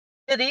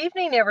Good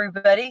evening,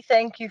 everybody.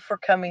 Thank you for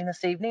coming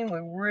this evening. We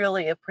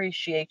really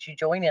appreciate you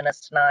joining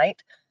us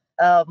tonight.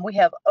 We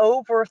have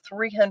over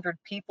 300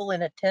 people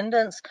in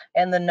attendance,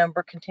 and the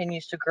number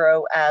continues to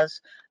grow as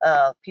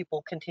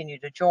people continue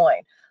to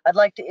join. I'd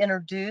like to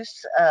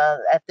introduce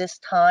at this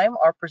time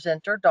our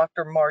presenter,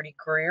 Dr. Marty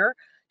Greer.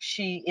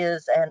 She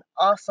is an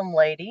awesome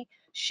lady.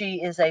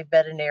 She is a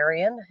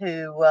veterinarian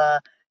who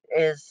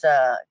is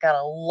got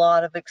a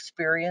lot of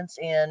experience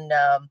in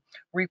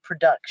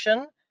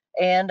reproduction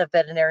and a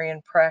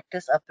veterinarian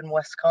practice up in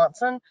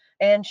Wisconsin.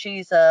 And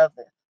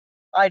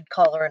I'd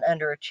call her an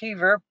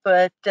underachiever,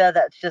 but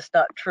that's just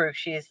not true.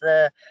 She's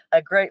a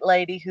great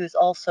lady who's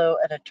also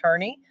an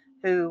attorney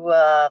who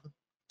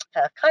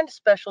kind of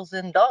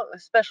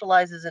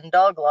specializes in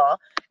dog law,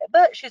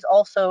 but she's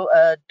also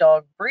a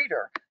dog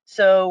breeder.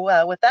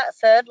 So with that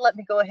said, let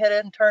me go ahead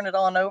and turn it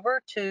on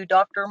over to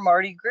Dr.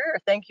 Marty Greer.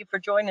 Thank you for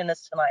joining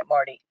us tonight,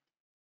 Marty.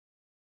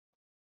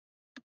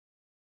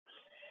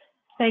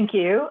 Thank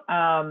you.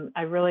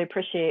 I really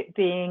appreciate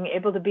being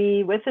able to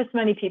be with this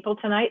many people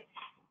tonight.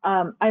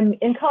 I'm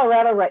in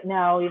Colorado right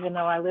now, even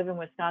though I live in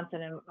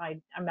Wisconsin,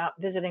 and I'm out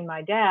visiting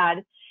my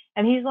dad.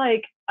 And he's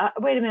like,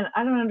 wait a minute,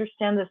 I don't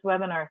understand this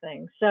webinar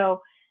thing.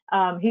 So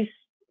he's,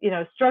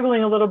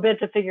 struggling a little bit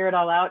to figure it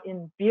all out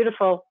in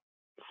beautiful,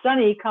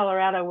 sunny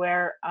Colorado,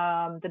 where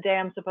the day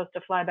I'm supposed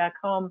to fly back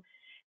home,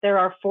 there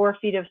are 4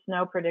 feet of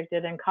snow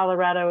predicted, and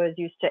Colorado is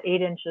used to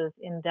 8 inches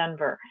in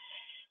Denver.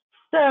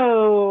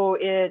 So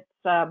it's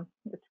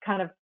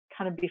kind of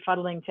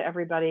befuddling to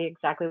everybody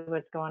exactly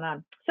what's going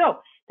on. So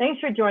thanks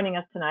for joining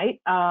us tonight.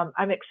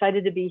 I'm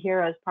excited to be here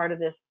as part of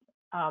this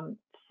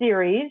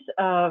series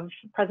of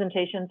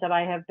presentations that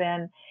I have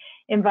been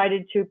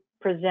invited to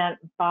present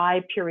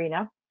by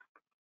Purina.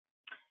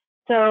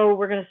 So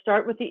we're going to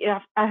start with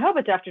I hope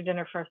it's after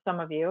dinner for some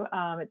of you.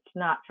 It's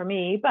not for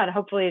me, but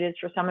hopefully it is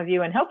for some of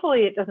you, and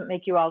hopefully it doesn't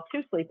make you all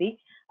too sleepy.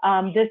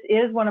 This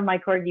is one of my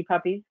corgi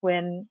puppies.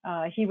 When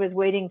he was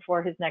waiting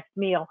for his next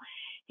meal,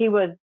 he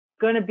was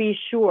going to be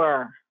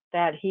sure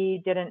that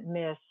he didn't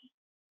miss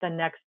the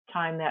next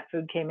time that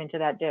food came into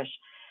that dish.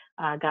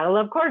 Gotta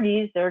love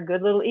corgis. They're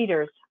good little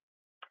eaters.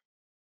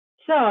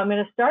 So I'm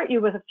going to start you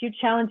with a few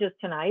challenges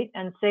tonight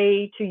and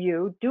say to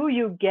you, do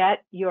you get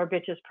your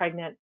bitches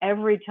pregnant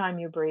every time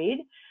you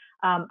breed?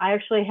 I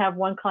actually have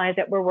one client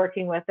that we're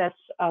working with that's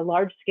a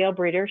large-scale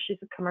breeder. She's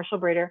a commercial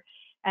breeder.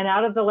 And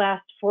out of the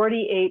last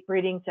 48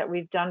 breedings that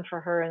we've done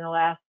for her in the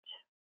last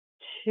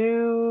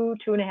two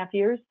and a half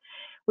years,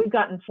 we've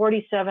gotten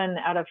 47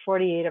 out of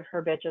 48 of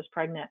her bitches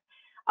pregnant.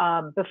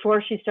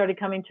 Before she started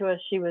coming to us,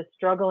 she was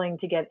struggling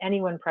to get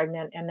anyone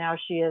pregnant, and now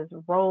she is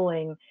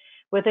rolling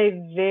with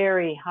a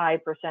very high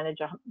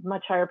percentage, a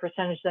much higher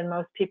percentage than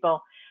most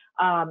people,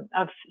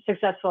 of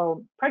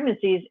successful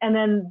pregnancies. And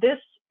then this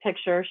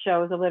picture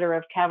shows a litter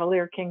of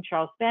Cavalier King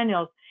Charles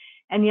Spaniels.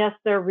 And yes,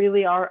 there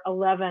really are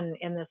 11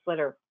 in this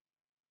litter.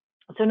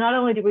 So not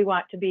only do we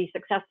want to be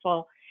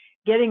successful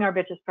getting our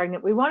bitches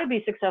pregnant, we want to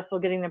be successful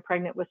getting them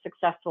pregnant with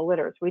successful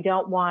litters. We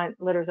don't want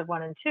litters of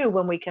 1 and 2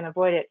 when we can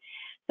avoid it.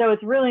 So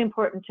it's really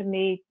important to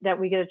me that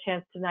we get a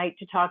chance tonight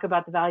to talk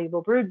about the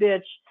valuable brood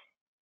bitch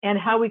and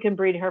how we can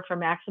breed her for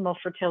maximal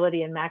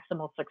fertility and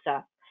maximal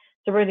success.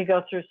 So we're going to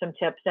go through some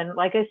tips. And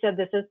like I said,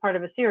 this is part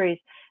of a series.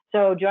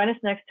 So join us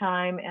next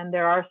time. And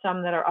there are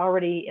some that are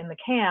already in the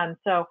can.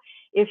 So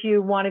if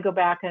you want to go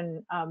back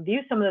and view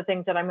some of the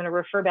things that I'm going to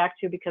refer back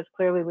to, because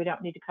clearly we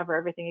don't need to cover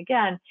everything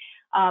again,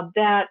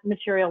 that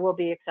material will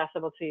be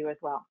accessible to you as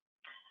well.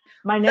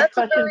 My next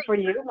question for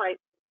you might.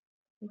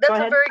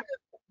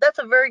 That's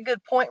a very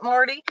good point,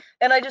 Marty.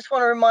 And I just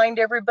want to remind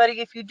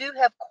everybody, if you do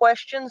have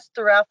questions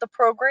throughout the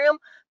program,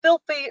 feel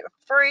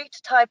free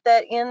to type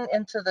that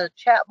into the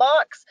chat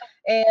box,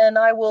 and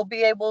I will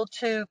be able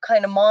to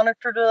kind of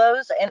monitor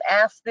those and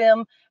ask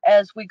them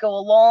as we go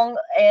along.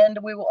 And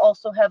we will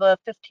also have a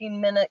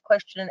 15-minute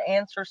question and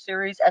answer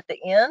series at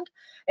the end.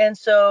 And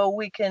so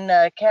we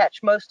can catch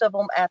most of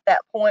them at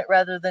that point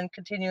rather than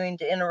continuing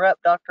to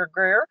interrupt Dr.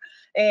 Greer.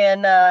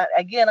 And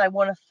again, I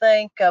want to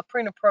thank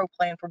Purina Pro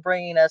Plan for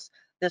bringing us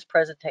this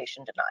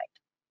presentation tonight.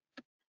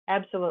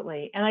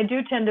 Absolutely. And I do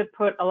tend to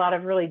put a lot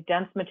of really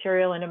dense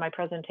material into my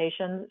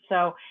presentations.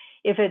 So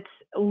if it's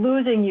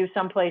losing you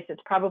someplace,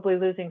 it's probably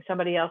losing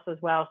somebody else as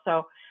well.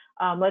 So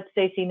let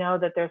Stacy know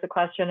that there's a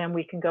question and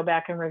we can go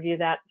back and review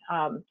that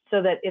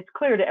so that it's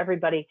clear to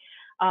everybody.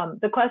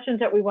 The questions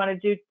that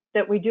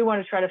we do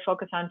want to try to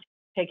focus on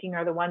taking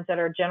are the ones that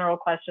are general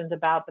questions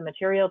about the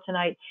material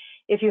tonight.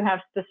 If you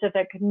have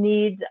specific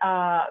needs,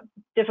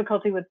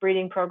 difficulty with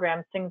breeding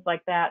programs, things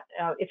like that,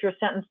 if your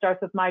sentence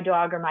starts with my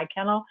dog or my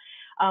kennel,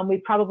 we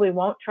probably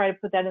won't try to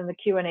put that in the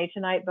Q&A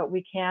tonight, but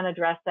we can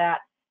address that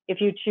if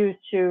you choose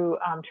to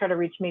try to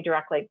reach me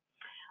directly.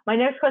 My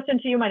next question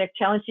to you, my next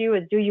challenge to you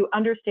is, do you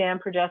understand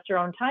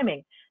progesterone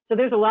timing? So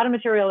there's a lot of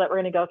material that we're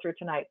going to go through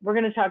tonight. We're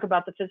going to talk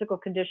about the physical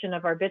condition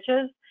of our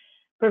bitches,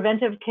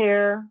 preventive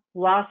care,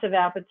 loss of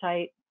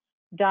appetite,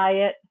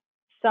 diet,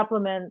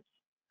 supplements,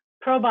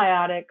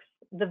 probiotics,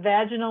 the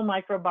vaginal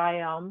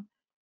microbiome,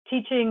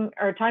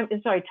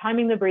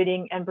 timing the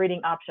breeding, and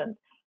breeding options.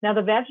 Now,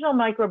 the vaginal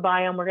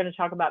microbiome, we're going to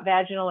talk about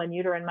vaginal and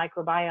uterine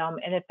microbiome.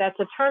 And if that's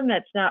a term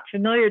that's not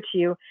familiar to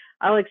you,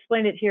 I'll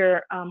explain it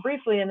here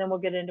briefly, and then we'll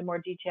get into more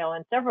detail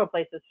in several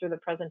places through the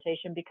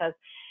presentation, because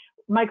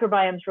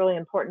microbiome is really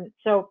important.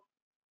 So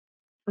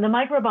the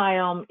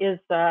microbiome is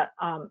the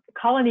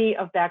colony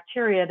of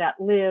bacteria that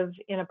live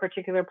in a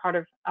particular part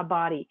of a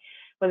body.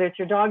 Whether it's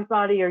your dog's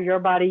body or your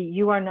body,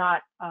 you are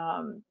not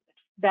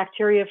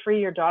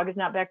bacteria-free. Your dog is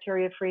not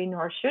bacteria-free,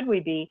 nor should we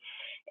be.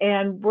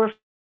 And we're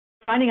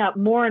finding out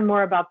more and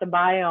more about the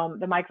biome,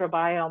 the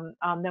microbiome,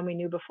 than we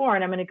knew before.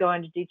 And I'm going to go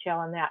into detail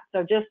on that.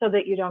 So just so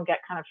that you don't get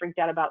kind of freaked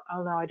out about,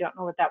 oh no, I don't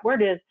know what that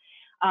word is,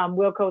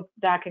 we'll go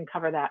back and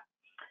cover that.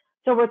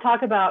 So we'll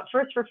talk about,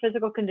 first, for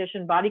physical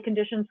condition, body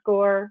condition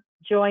score,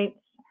 joints,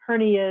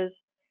 hernias,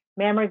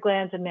 mammary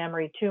glands and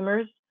mammary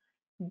tumors,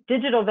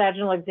 digital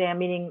vaginal exam,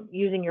 meaning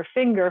using your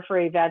finger for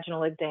a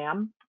vaginal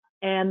exam,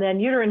 and then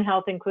uterine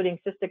health, including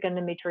cystic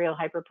endometrial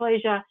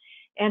hyperplasia,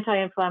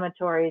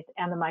 anti-inflammatories,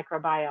 and the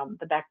microbiome,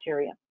 the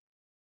bacteria.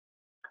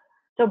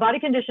 So body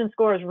condition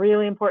score is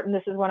really important.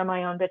 This is one of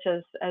my own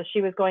bitches. As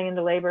she was going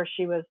into labor,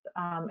 she was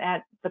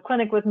at the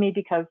clinic with me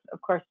because, of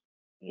course,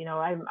 you know,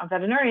 I'm a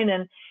veterinarian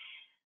and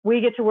we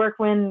get to work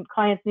when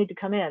clients need to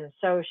come in.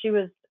 So she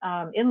was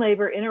in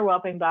labor in her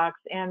whelping box,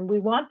 and we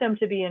want them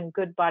to be in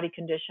good body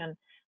condition.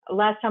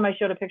 Last time I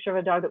showed a picture of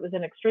a dog that was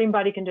in extreme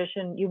body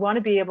condition. You want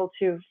to be able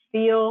to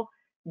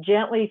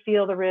gently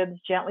feel the ribs,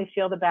 gently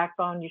feel the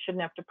backbone. You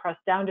shouldn't have to press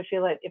down to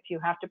feel it. If you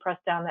have to press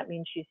down, that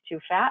means she's too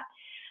fat.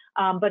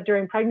 But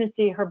during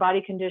pregnancy, her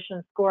body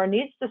condition score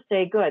needs to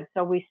stay good.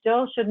 So we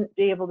still shouldn't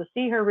be able to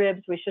see her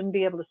ribs. We shouldn't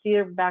be able to see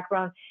her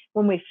backbone.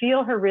 When we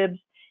feel her ribs,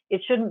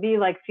 it shouldn't be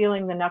like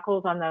feeling the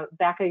knuckles on the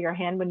back of your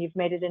hand when you've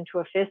made it into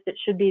a fist. It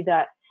should be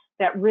that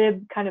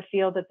rib kind of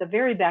feel that the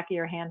very back of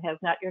your hand has,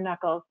 not your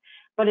knuckles.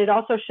 But it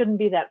also shouldn't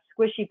be that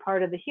squishy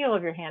part of the heel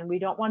of your hand. We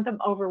don't want them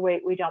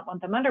overweight. We don't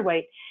want them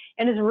underweight.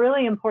 And it's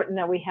really important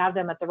that we have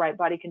them at the right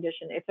body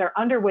condition. If they're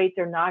underweight,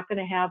 they're not going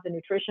to have the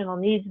nutritional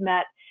needs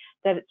met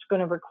that it's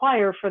going to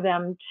require for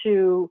them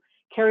to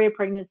carry a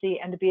pregnancy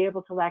and to be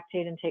able to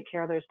lactate and take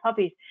care of those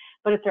puppies.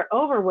 But if they're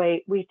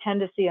overweight, we tend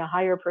to see a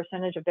higher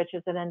percentage of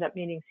bitches that end up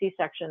needing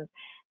C-sections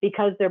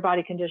because their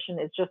body condition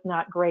is just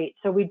not great.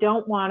 So we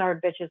don't want our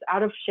bitches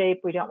out of shape.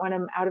 We don't want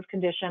them out of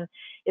condition.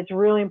 It's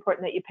really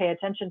important that you pay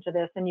attention to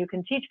this, and you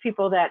can teach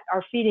people that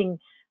are feeding.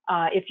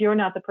 If you're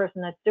not the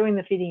person that's doing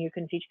the feeding, you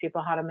can teach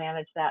people how to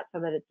manage that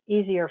so that it's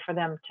easier for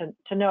them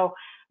to know,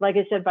 like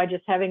I said, by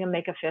just having them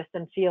make a fist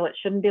and feel. It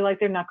shouldn't be like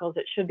their knuckles.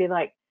 It should be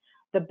like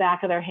the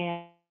back of their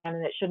hand,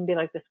 and it shouldn't be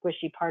like the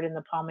squishy part in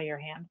the palm of your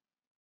hand.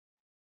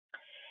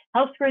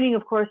 Health screening,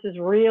 of course, is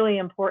really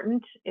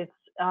important. It's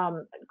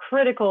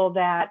critical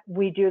that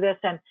we do this,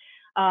 and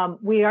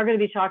we are going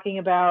to be talking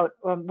about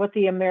what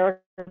the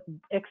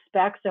American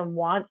expects and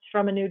wants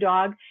from a new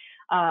dog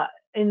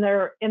in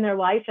their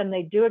life, and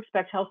they do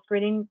expect health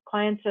screening.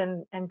 Clients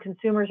and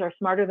consumers are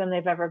smarter than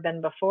they've ever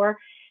been before.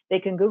 They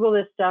can Google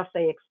this stuff.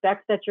 They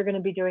expect that you're going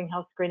to be doing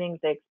health screenings.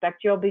 They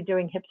expect you'll be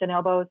doing hips and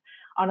elbows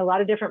on a lot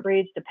of different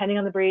breeds, depending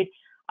on the breed.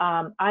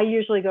 I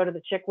usually go to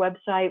the Chick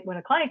website. When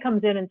a client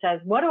comes in and says,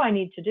 what do I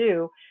need to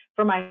do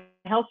for my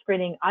health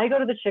screening? I go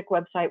to the Chick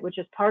website, which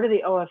is part of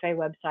the OFA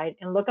website,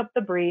 and look up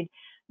the breed.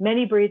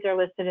 Many breeds are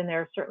listed in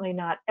there, certainly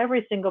not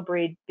every single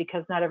breed,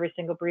 because not every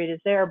single breed is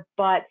there,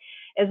 but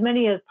as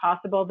many as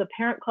possible. The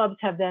parent clubs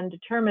have then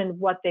determined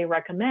what they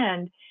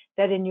recommend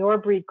that in your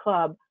breed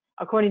club,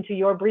 according to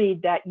your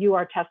breed, that you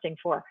are testing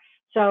for.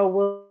 So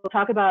we'll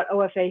talk about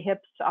OFA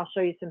hips. I'll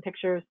show you some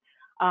pictures.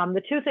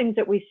 The two things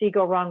that we see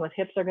go wrong with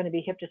hips are going to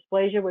be hip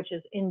dysplasia, which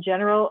is in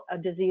general a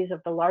disease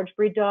of the large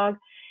breed dog,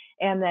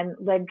 and then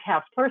leg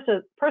calf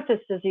perthus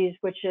disease,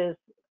 which is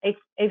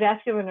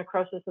avascular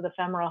necrosis of the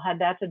femoral head.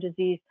 That's a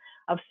disease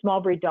of small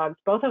breed dogs.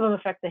 Both of them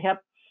affect the hip.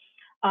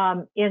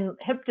 In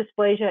hip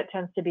dysplasia, it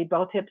tends to be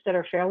both hips that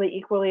are fairly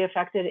equally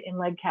affected. In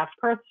leg calf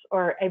perths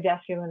or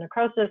avascular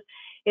necrosis,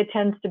 it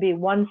tends to be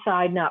one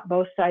side, not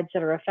both sides,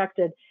 that are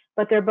affected.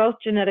 But they're both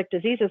genetic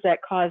diseases that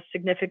cause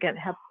significant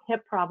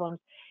hip problems.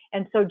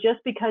 And so just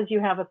because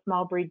you have a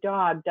small breed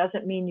dog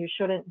doesn't mean you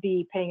shouldn't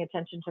be paying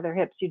attention to their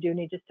hips. You do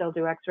need to still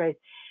do x-rays,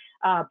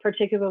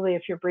 particularly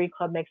if your breed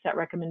club makes that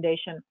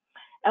recommendation.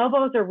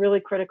 Elbows are really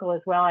critical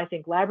as well. I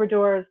think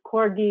Labradors,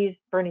 Corgis,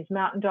 Bernese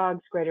Mountain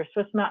Dogs, Greater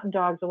Swiss Mountain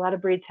Dogs, a lot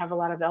of breeds have a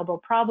lot of elbow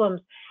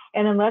problems.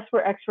 And unless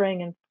we're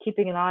x-raying and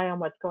keeping an eye on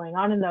what's going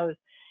on in those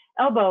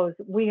elbows,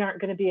 we aren't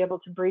going to be able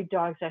to breed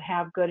dogs that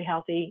have good,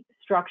 healthy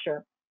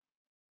structure.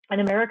 And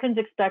Americans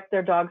expect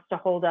their dogs to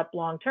hold up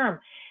long term.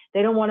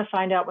 They don't want to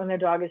find out when their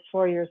dog is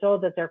 4 years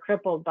old that they're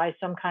crippled by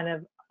some kind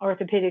of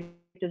orthopedic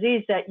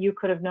disease that you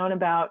could have known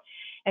about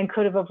and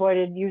could have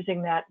avoided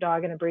using that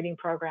dog in a breeding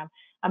program.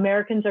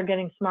 Americans are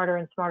getting smarter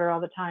and smarter all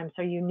the time,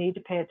 so you need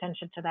to pay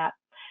attention to that.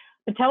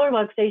 Patellar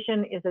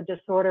luxation is a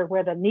disorder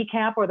where the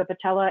kneecap or the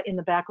patella in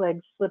the back leg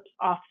slips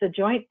off the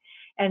joint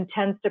and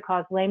tends to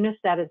cause lameness.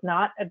 That is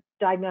not a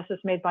diagnosis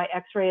made by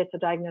x-ray. It's a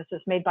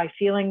diagnosis made by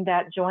feeling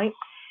that joint.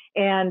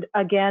 And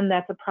again,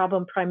 that's a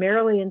problem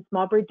primarily in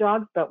small breed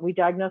dogs, but we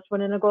diagnosed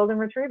one in a golden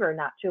retriever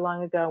not too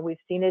long ago. We've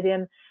seen it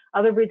in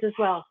other breeds as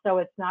well. So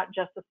it's not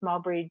just a small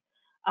breed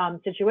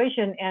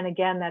situation. And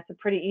again, that's a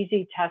pretty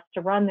easy test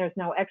to run. There's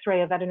no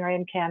x-ray. A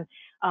veterinarian can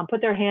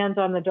put their hands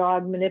on the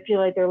dog,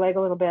 manipulate their leg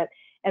a little bit,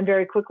 and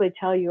very quickly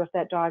tell you if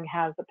that dog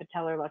has a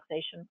patellar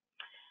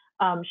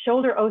luxation.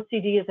 Shoulder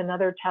OCD is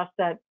another test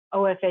that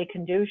OFA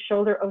can do.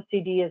 Shoulder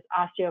OCD is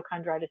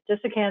osteochondritis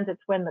dissecans.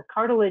 It's when the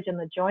cartilage in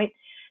the joint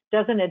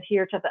doesn't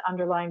adhere to the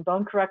underlying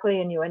bone correctly,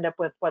 and you end up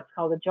with what's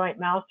called a joint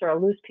mouse, or a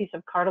loose piece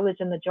of cartilage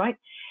in the joint.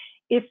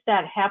 If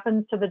that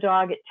happens to the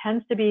dog, it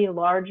tends to be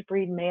large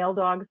breed male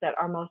dogs that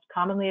are most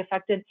commonly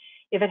affected.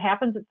 If it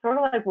happens, it's sort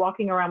of like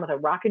walking around with a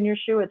rock in your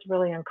shoe. It's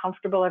really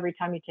uncomfortable every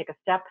time you take a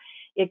step.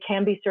 It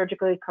can be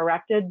surgically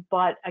corrected,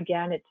 but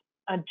again, it's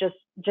a just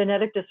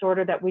genetic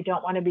disorder that we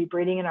don't want to be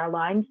breeding in our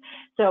lines.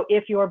 So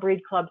if your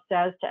breed club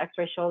says to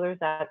x-ray shoulders,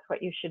 that's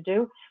what you should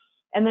do.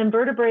 And then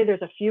vertebrae,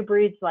 there's a few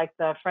breeds like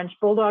the French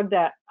Bulldog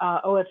that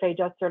OFA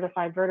just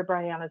certified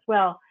vertebrae on as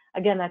well.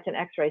 Again, that's an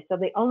x-ray. So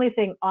the only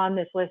thing on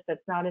this list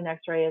that's not an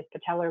x-ray is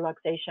patellar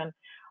luxation.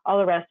 All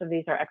the rest of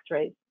these are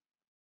x-rays.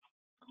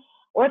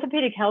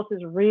 Orthopedic health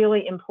is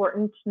really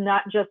important,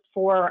 not just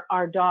for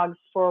our dogs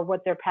for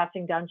what they're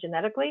passing down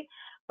genetically,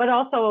 but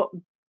also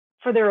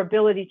for their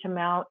ability to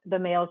mount, the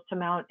males to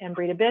mount and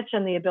breed a bitch,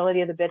 and the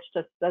ability of the bitch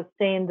to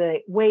sustain the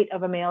weight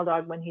of a male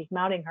dog when he's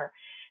mounting her.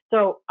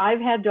 So I've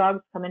had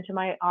dogs come into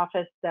my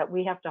office that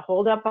we have to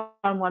hold up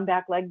on one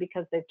back leg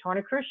because they've torn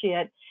a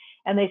cruciate,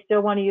 and they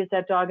still want to use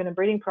that dog in a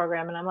breeding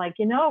program. And I'm like,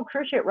 you know,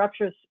 cruciate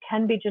ruptures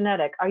can be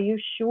genetic. Are you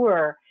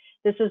sure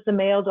this is the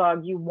male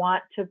dog you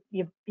want to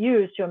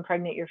use to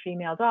impregnate your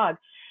female dog?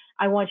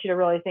 I want you to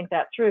really think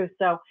that through.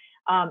 So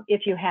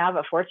if you have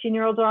a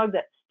 14-year-old dog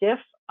that's stiff,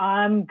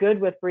 I'm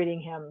good with breeding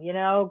him. You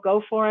know,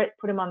 go for it.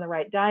 Put him on the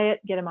right diet.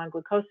 Get him on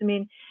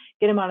glucosamine.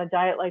 Get him on a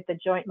diet like the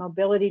joint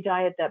mobility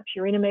diet that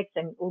Purina makes,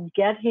 and we'll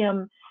get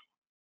him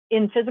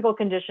in physical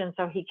condition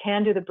so he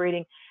can do the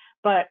breeding.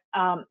 But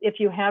if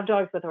you have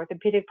dogs with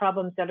orthopedic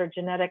problems that are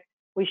genetic,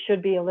 we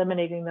should be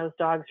eliminating those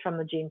dogs from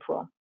the gene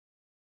pool.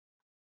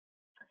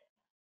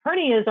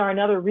 Hernias are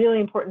another really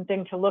important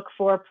thing to look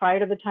for prior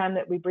to the time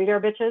that we breed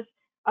our bitches.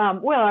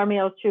 Well, our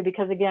males too,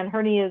 because again,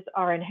 hernias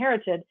are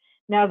inherited.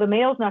 Now, the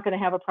male's not going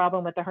to have a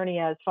problem with the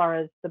hernia as far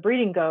as the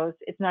breeding goes.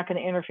 It's not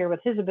going to interfere with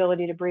his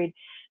ability to breed,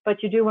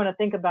 but you do want to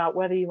think about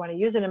whether you want to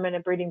use him in a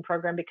breeding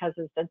program because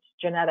it's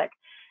genetic.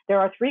 There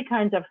are three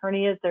kinds of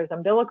hernias. There's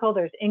umbilical,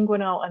 there's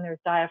inguinal, and there's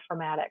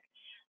diaphragmatic.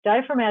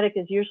 Diaphragmatic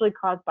is usually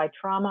caused by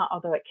trauma,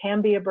 although it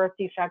can be a birth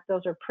defect.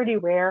 Those are pretty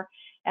rare,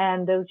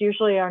 and those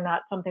usually are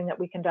not something that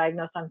we can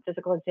diagnose on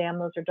physical exam.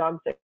 Those are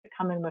dogs that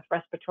come in with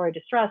respiratory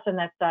distress, and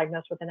that's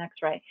diagnosed with an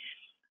x-ray.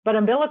 But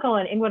umbilical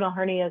and inguinal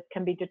hernias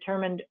can be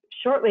determined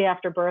shortly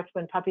after birth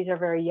when puppies are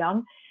very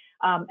young.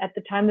 At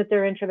the time that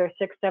they're in for their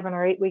 6, 7,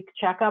 or 8 week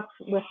checkup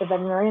with the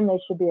veterinarian, they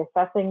should be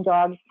assessing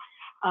dogs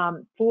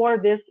for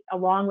this,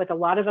 along with a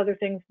lot of other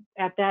things.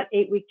 At that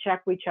 8-week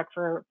check, we check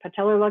for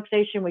patellar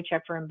luxation, we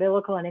check for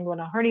umbilical and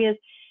inguinal hernias,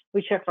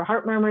 we check for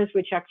heart murmurs,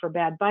 we check for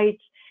bad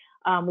bites,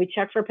 we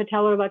check for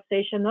patellar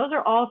luxation. Those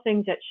are all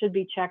things that should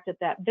be checked at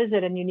that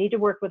visit, and you need to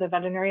work with a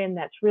veterinarian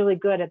that's really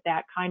good at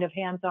that kind of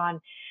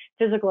hands-on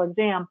physical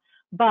exam.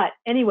 But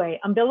anyway,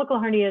 umbilical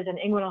hernias and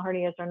inguinal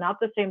hernias are not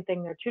the same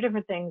thing. They're two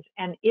different things.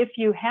 And if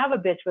you have a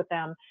bitch with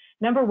them,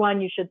 number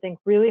one, you should think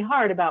really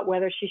hard about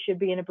whether she should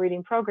be in a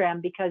breeding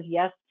program, because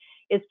yes,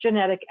 it's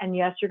genetic, and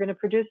yes, you're going to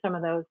produce some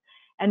of those.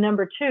 And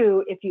number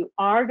two, if you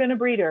are going to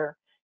breed her,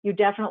 you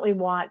definitely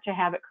want to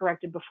have it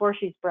corrected before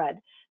she's bred.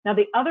 Now,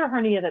 the other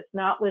hernia that's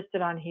not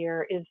listed on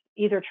here is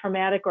either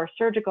traumatic or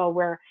surgical,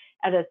 where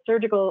at a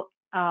surgical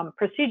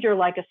procedure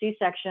like a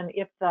C-section,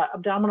 if the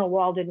abdominal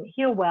wall didn't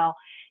heal well,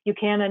 you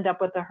can end up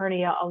with a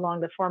hernia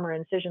along the former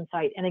incision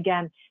site. And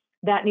again,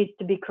 that needs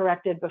to be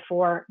corrected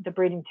before the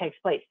breeding takes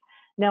place.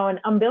 Now, an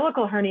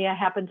umbilical hernia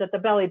happens at the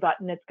belly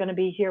button. It's going to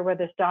be here where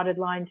this dotted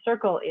line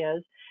circle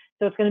is.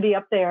 So it's going to be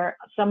up there.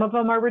 Some of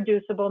them are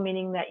reducible,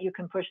 meaning that you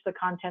can push the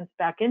contents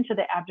back into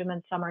the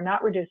abdomen. Some are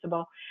not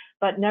reducible,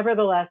 but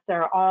nevertheless,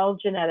 they're all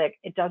genetic.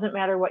 It doesn't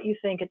matter what you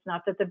think. It's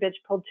not that the bitch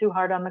pulled too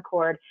hard on the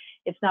cord.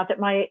 It's not that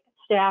my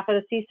staff at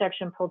a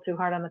C-section pulled too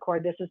hard on the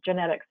cord. This is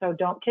genetic. So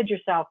don't kid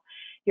yourself.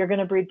 You're going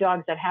to breed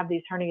dogs that have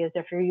these hernias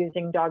if you're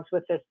using dogs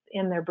with this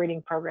in their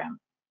breeding program.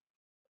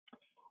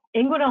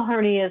 Inguinal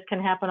hernias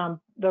can happen on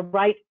the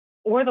right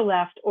or the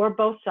left or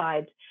both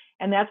sides,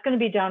 and that's going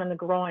to be down in the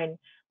groin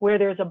where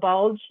there's a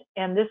bulge.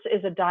 And this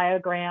is a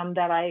diagram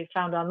that I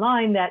found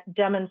online that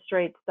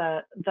demonstrates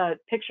the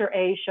picture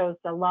A shows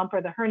the lump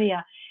or the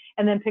hernia,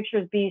 and then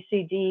pictures B,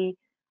 C, D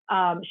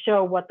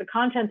show what the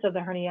contents of the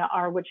hernia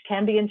are, which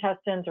can be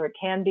intestines, or it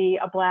can be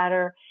a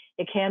bladder,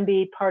 it can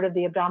be part of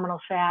the abdominal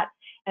fat,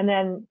 and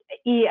then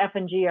E, F,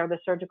 and G are the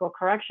surgical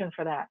correction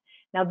for that.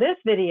 Now, this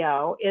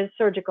video is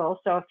surgical,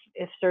 so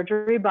if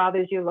surgery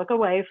bothers you, look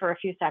away for a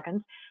few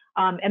seconds.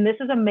 And this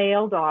is a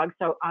male dog,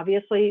 so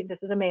obviously this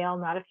is a male,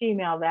 not a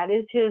female. That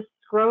is his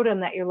scrotum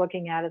that you're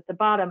looking at the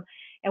bottom,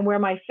 and where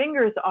my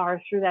fingers are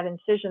through that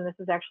incision, this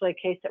is actually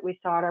a case that we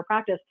saw at our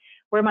practice,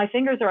 where my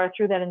fingers are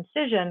through that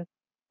incision,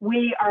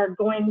 we are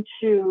going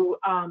to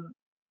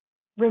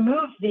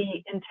remove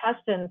the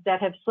intestines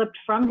that have slipped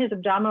from his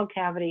abdominal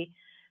cavity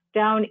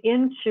down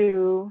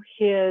into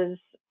his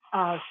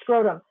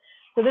scrotum.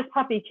 So this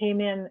puppy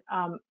came in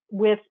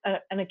with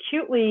an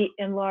acutely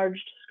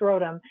enlarged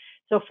scrotum.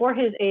 So for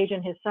his age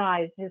and his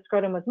size, his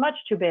scrotum was much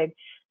too big.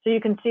 So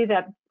you can see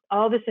that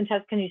all this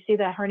intestine, can you see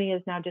that hernia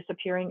is now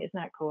disappearing? Isn't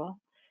that cool?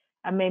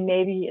 I mean,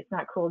 maybe it's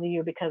not cool to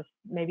you because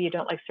maybe you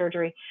don't like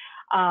surgery.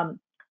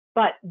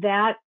 But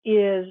that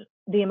is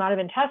the amount of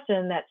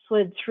intestine that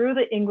slid through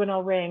the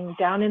inguinal ring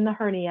down in the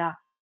hernia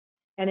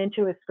and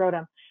into his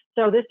scrotum.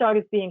 So this dog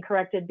is being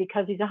corrected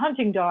because he's a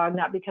hunting dog,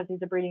 not because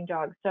he's a breeding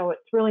dog. So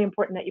it's really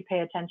important that you pay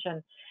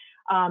attention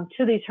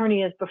to these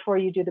hernias before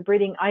you do the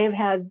breeding. I have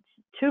had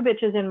 2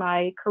 bitches in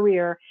my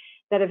career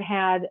that have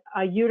had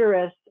a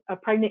uterus, a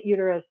pregnant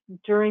uterus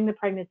during the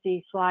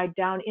pregnancy slide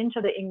down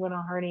into the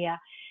inguinal hernia,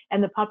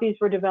 and the puppies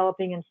were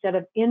developing instead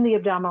of in the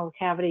abdominal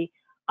cavity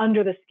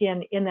under the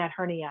skin in that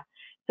hernia.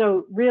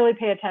 So really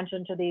pay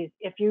attention to these.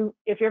 If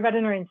your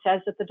veterinarian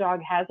says that the dog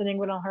has an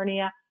inguinal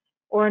hernia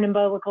or an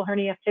umbilical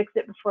hernia, fix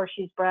it before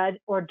she's bred,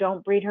 or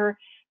don't breed her,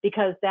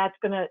 because that's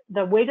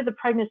the weight of the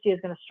pregnancy is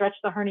gonna stretch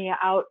the hernia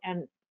out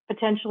and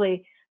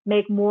potentially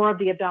make more of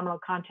the abdominal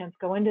contents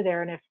go into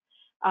there. And if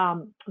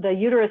the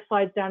uterus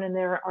slides down in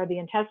there or the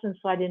intestines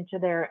slide into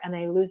there and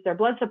they lose their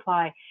blood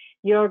supply,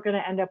 you're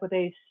gonna end up with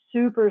a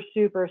super,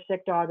 super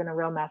sick dog and a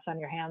real mess on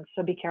your hands.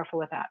 So be careful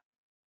with that.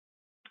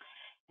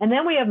 And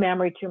then we have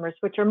mammary tumors,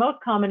 which are most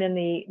common in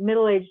the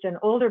middle-aged and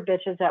older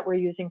bitches that we're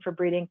using for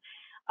breeding.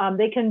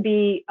 They can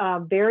be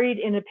varied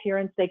in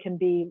appearance. They can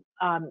be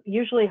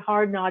usually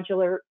hard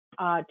nodular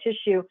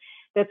tissue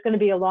that's going to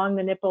be along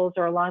the nipples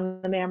or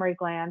along the mammary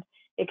gland.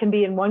 It can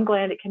be in one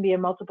gland. It can be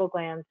in multiple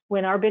glands.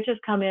 When our bitches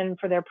come in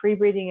for their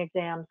pre-breeding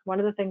exams, one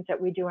of the things that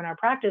we do in our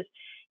practice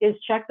is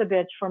check the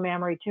bitch for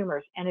mammary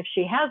tumors. And if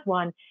she has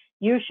one,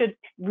 you should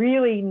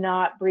really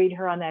not breed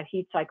her on that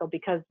heat cycle,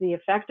 because the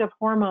effect of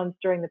hormones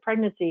during the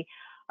pregnancy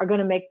are going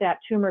to make that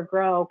tumor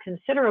grow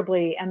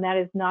considerably, and that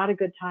is not a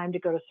good time to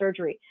go to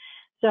surgery.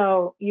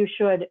 So you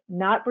should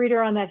not breed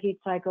her on that heat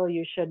cycle.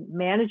 You should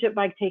manage it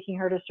by taking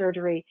her to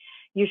surgery.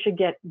 You should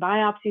get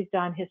biopsies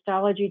done,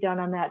 histology done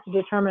on that to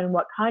determine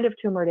what kind of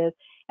tumor it is.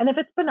 And if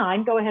it's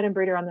benign, go ahead and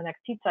breed her on the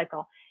next heat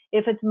cycle.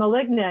 If it's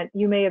malignant,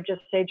 you may have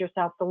just saved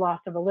yourself the loss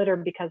of a litter,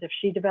 because if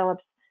she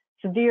develops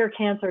severe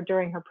cancer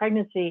during her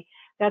pregnancy,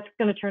 that's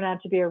going to turn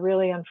out to be a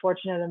really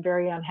unfortunate and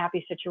very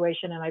unhappy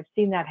situation. And I've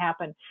seen that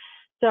happen.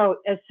 So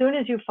as soon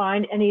as you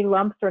find any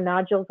lumps or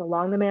nodules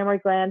along the mammary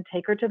gland,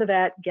 take her to the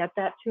vet, get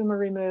that tumor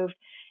removed.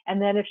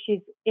 And then if she's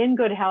in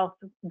good health,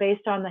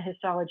 based on the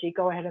histology,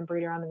 go ahead and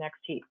breed her on the next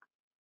heat.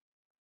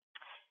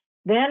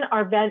 Then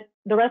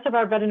the rest of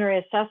our veterinary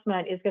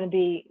assessment is going to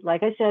be,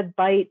 like I said,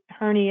 bite,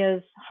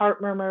 hernias, heart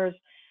murmurs,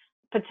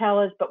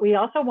 patellas, but we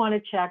also want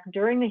to check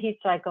during the heat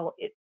cycle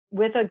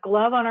with a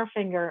glove on our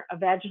finger, a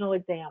vaginal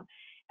exam.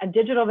 A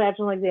digital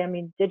vaginal exam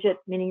means digit,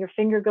 meaning your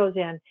finger goes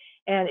in,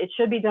 and it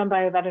should be done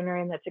by a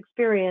veterinarian that's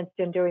experienced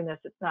in doing this.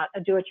 It's not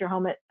a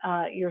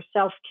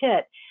do-it-yourself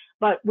kit,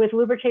 but with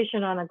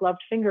lubrication on a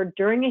gloved finger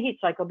during a heat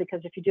cycle,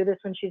 because if you do this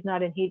when she's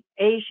not in heat,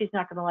 A, she's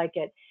not going to like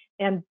it,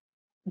 and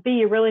B,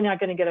 you're really not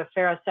going to get a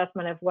fair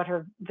assessment of what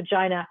her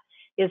vagina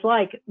is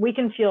like. We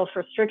can feel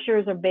for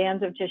strictures or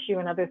bands of tissue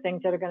and other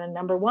things that are going to,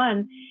 number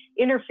one,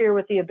 interfere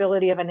with the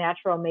ability of a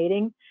natural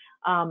mating.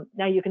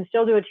 Now you can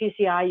still do a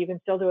TCI, you can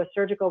still do a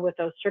surgical with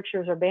those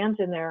strictures or bands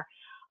in there,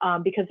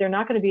 because they're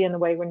not going to be in the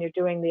way when you're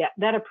doing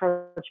that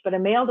approach. But a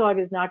male dog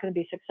is not going to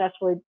be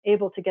successfully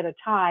able to get a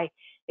tie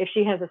if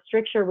she has a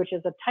stricture, which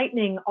is a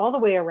tightening all the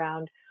way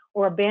around,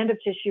 or a band of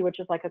tissue,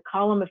 which is like a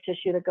column of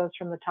tissue that goes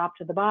from the top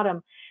to the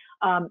bottom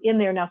in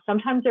there. Now,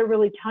 sometimes they're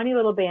really tiny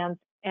little bands,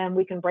 and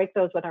we can break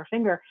those with our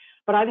finger.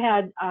 But I've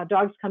had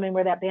dogs come in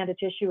where that band of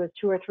tissue is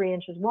 2 or 3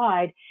 inches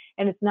wide,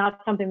 and it's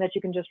not something that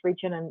you can just reach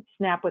in and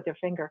snap with your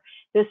finger.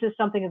 This is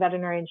something a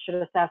veterinarian should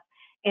assess.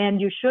 And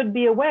you should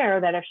be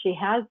aware that if she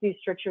has these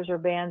strictures or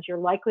bands, you're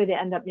likely to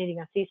end up needing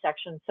a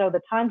C-section. So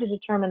the time to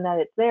determine that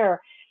it's there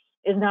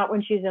is not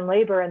when she's in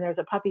labor and there's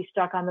a puppy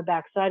stuck on the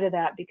back side of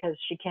that because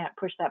she can't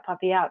push that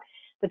puppy out.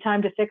 The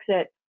time to fix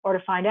it or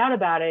to find out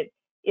about it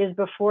is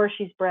before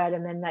she's bred,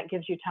 and then that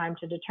gives you time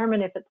to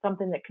determine if it's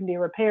something that can be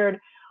repaired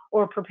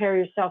or prepare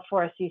yourself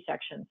for a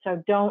C-section.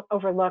 So don't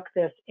overlook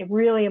this, a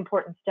really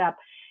important step.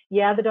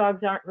 Yeah, the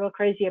dogs aren't real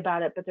crazy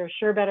about it, but they're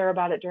sure better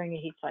about it during a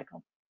heat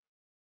cycle.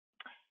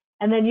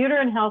 And then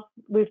uterine health,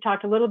 we've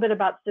talked a little bit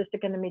about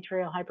cystic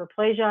endometrial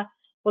hyperplasia.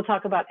 We'll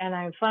talk about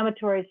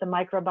anti-inflammatories, the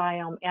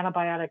microbiome,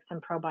 antibiotics,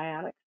 and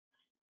probiotics.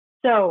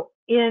 So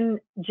in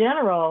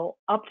general,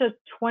 up to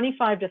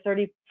 25 to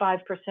 35%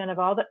 of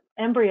all the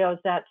embryos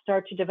that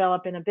start to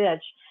develop in a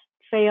bitch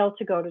fail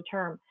to go to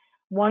term.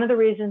 One of the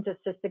reasons is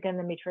cystic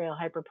endometrial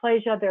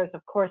hyperplasia. There's,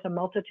 of course, a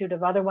multitude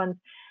of other ones,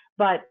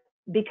 but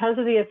because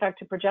of the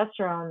effect of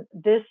progesterone,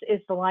 this is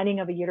the lining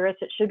of a uterus.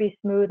 It should be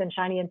smooth and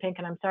shiny and pink,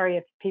 and I'm sorry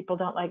if people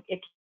don't like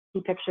icky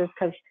see pictures,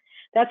 because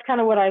that's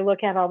kind of what I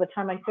look at all the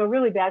time. I feel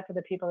really bad for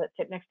the people that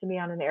sit next to me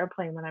on an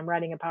airplane when I'm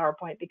writing a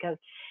PowerPoint, because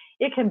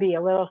it can be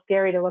a little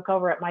scary to look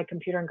over at my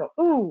computer and go,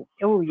 ooh,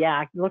 oh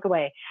yeah, look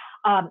away.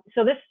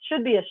 So this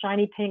should be a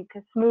shiny pink,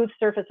 smooth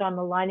surface on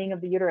the lining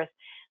of the uterus.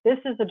 This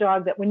is a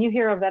dog that when you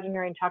hear a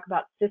veterinarian talk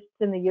about cysts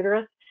in the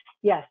uterus,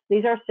 yes,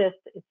 these are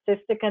cysts. It's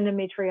cystic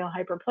endometrial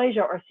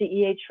hyperplasia, or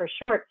CEH for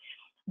short.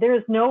 There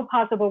is no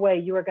possible way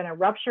you are going to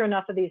rupture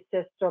enough of these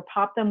cysts or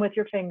pop them with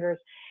your fingers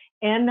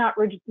and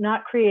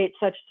not create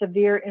such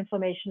severe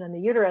inflammation in the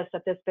uterus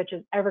that this bitch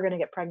is ever going to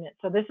get pregnant.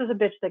 So this is a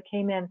bitch that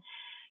came in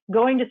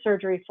going to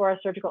surgery for a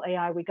surgical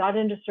AI. We got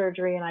into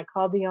surgery and I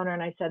called the owner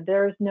and I said,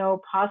 there's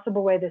no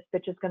possible way this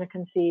bitch is going to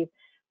conceive.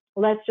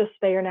 Let's just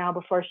spay her now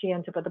before she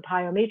ends up with a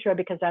pyometra,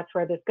 because that's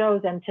where this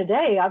goes. And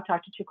today I've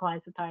talked to 2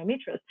 clients with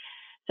pyometras.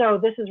 So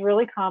this is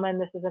really common.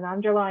 This is an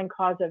underlying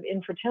cause of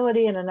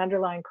infertility and an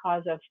underlying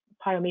cause of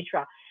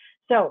pyometra.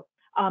 So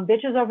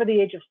bitches over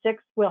the age of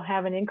 6 will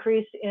have an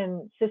increase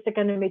in cystic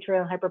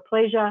endometrial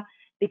hyperplasia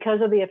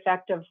because of the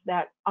effect of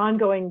that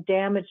ongoing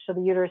damage to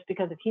the uterus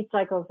because of heat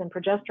cycles and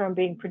progesterone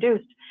being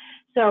produced.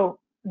 So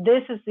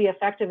this is the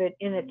effect of it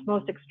in its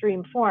most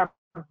extreme form.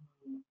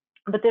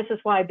 But this is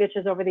why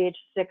bitches over the age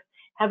of 6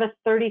 have a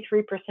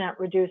 33%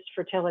 reduced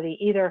fertility,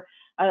 either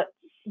a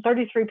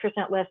 33%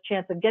 less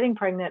chance of getting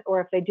pregnant,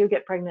 or if they do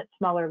get pregnant,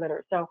 smaller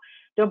litter. So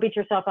don't beat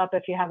yourself up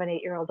if you have an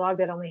 8-year-old dog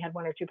that only had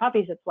 1 or 2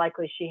 puppies. It's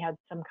likely she had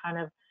some kind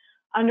of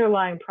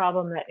underlying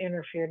problem that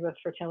interfered with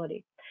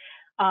fertility.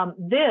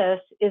 This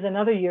is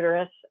another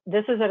uterus.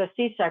 This is at a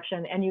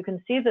C-section, and you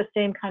can see the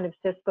same kind of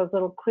cysts, those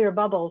little clear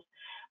bubbles,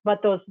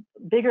 but those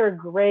bigger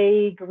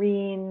gray,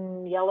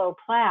 green, yellow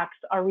plaques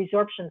are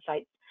resorption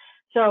sites.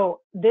 So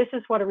this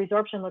is what a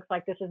resorption looks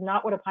like. This is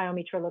not what a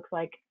pyometra looks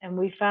like. And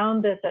we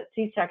found this at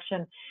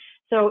C-section.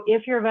 So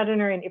if you're a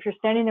veterinarian, if you're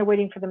standing there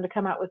waiting for them to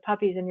come out with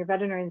puppies and your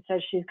veterinarian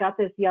says she's got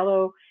this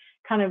yellow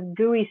kind of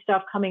gooey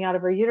stuff coming out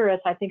of her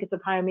uterus, I think it's a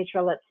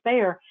pyometra, let's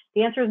spay her.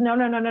 The answer is no,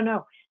 no, no, no,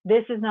 no.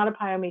 This is not a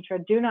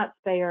pyometra. Do not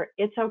spay her.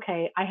 It's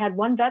okay. I had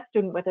one vet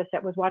student with us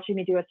that was watching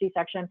me do a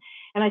C-section.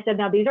 And I said,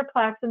 now these are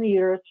plaques in the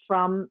uterus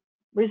from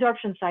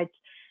resorption sites.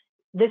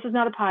 This is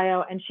not a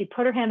pyo. And she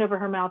put her hand over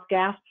her mouth,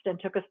 gasped, and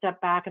took a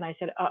step back. And I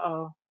said,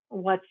 uh-oh,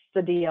 what's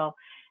the deal?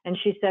 And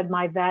she said,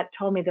 my vet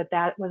told me that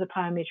that was a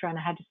pyometra and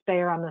I had to spay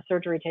her on the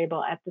surgery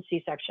table at the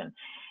C-section.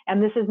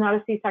 And this is not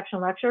a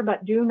C-section lecture,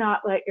 but do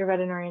not let your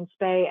veterinarian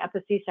spay at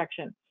the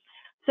C-section.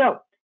 So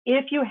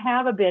if you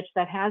have a bitch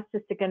that has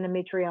cystic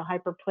endometrial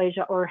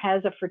hyperplasia or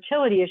has a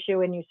fertility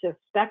issue and you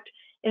suspect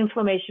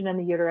inflammation in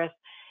the uterus,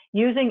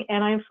 using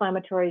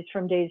anti-inflammatories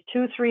from days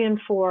 2, 3, and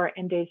 4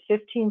 and days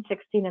 15,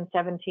 16, and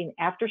 17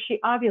 after she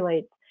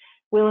ovulates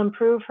will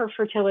improve her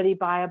fertility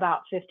by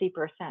about 50%.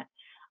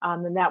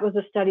 And that was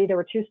a study. There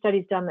were 2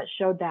 studies done that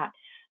showed that.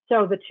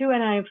 So the 2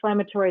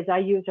 anti-inflammatories I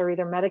use are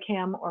either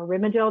Metacam or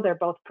Rimadyl. They're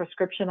both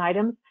prescription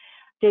items.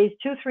 Days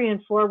 2, 3,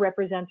 and 4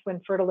 represents when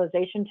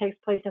fertilization takes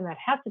place, and that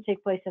has to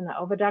take place in the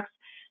oviducts.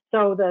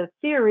 So the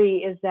theory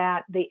is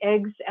that the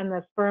eggs and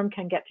the sperm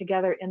can get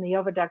together in the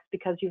oviducts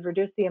because you've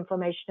reduced the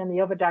inflammation in the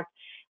oviduct,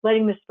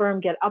 letting the sperm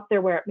get up there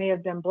where it may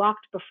have been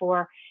blocked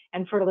before,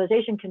 and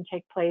fertilization can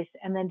take place.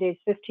 And then days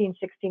 15,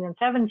 16, and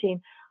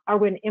 17 are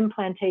when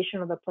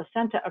implantation of the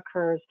placenta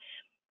occurs.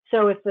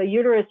 So if the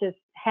uterus is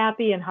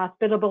happy and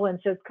hospitable and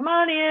says, come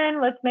on in,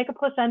 let's make a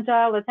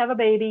placenta, let's have a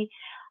baby,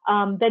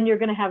 then you're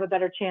going to have a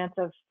better chance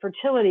of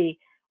fertility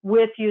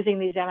with using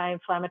these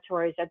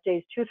anti-inflammatories at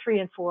days 2, 3,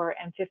 and 4,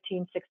 and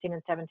 15, 16,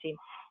 and 17.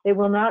 They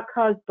will not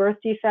cause birth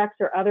defects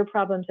or other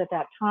problems at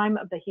that time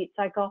of the heat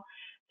cycle.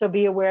 So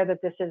be aware that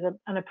this is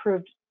an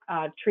approved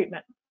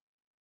treatment.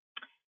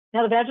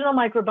 Now, the vaginal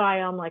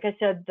microbiome, like I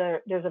said,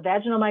 there's a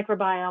vaginal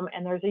microbiome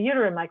and there's a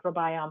uterine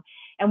microbiome.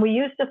 And we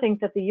used to think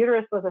that the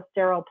uterus was a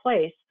sterile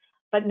place,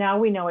 but now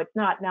we know it's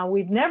not. Now,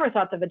 we've never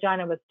thought the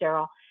vagina was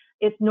sterile.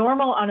 It's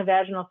normal on a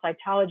vaginal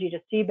cytology to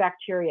see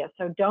bacteria.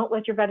 So don't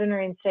let your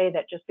veterinarian say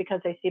that just because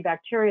they see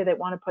bacteria, they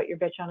want to put your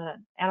bitch on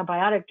an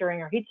antibiotic during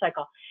her heat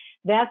cycle.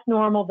 That's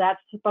normal. That's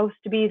supposed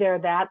to be there.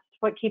 That's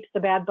what keeps the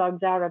bad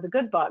bugs out or the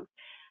good bugs.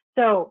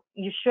 So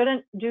you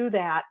shouldn't do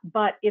that.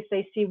 But if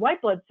they see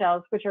white blood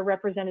cells, which are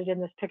represented in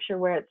this picture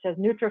where it says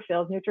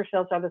neutrophils,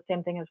 neutrophils are the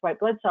same thing as white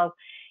blood cells.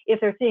 If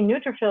they're seeing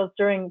neutrophils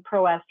during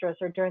proestrus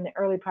or during the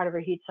early part of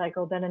her heat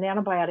cycle, then an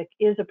antibiotic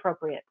is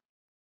appropriate.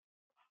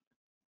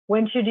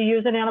 When should you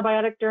use an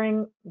antibiotic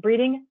during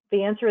breeding?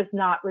 The answer is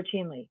not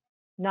routinely.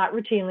 Not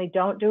routinely.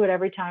 Don't do it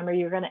every time, or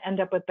you're going to end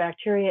up with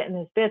bacteria in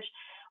this bitch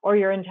or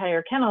your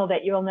entire kennel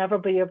that you'll never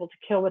be able to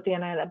kill with the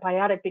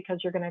antibiotic because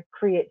you're going to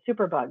create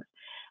superbugs.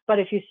 But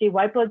if you see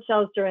white blood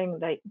cells during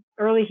the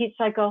early heat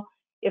cycle,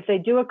 if they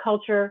do a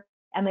culture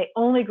and they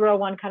only grow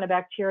one kind of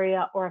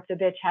bacteria, or if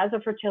the bitch has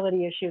a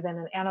fertility issue, then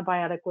an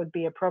antibiotic would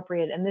be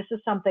appropriate. And this is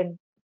something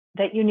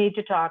that you need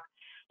to talk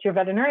to your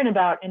veterinarian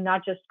about and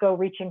not just go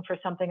reaching for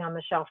something on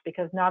the shelf,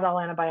 because not all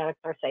antibiotics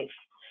are safe.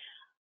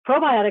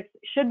 Probiotics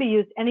should be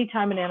used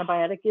anytime an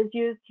antibiotic is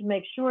used to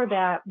make sure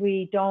that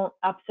we don't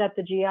upset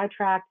the GI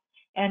tract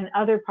and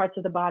other parts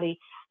of the body.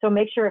 So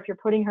make sure if you're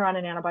putting her on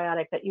an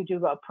antibiotic that you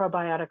do a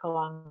probiotic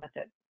along with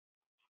it.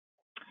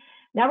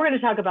 Now we're going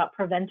to talk about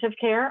preventive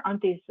care.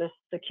 Aren't these just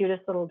the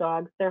cutest little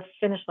dogs? They're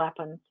Finnish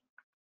Laplands.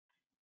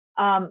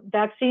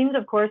 Vaccines,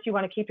 of course, you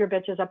want to keep your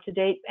bitches up to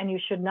date, and you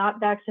should not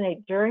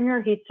vaccinate during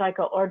her heat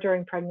cycle or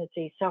during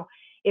pregnancy. So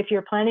if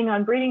you're planning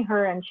on breeding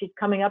her and she's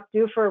coming up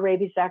due for a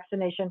rabies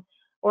vaccination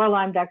or a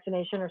Lyme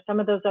vaccination or some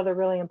of those other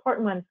really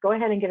important ones, go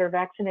ahead and get her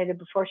vaccinated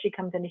before she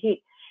comes into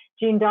heat.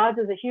 Jean Dodds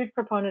is a huge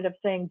proponent of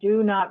saying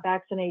do not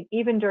vaccinate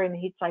even during the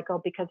heat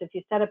cycle, because if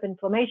you set up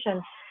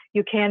inflammation,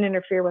 you can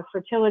interfere with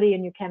fertility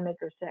and you can make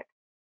her sick.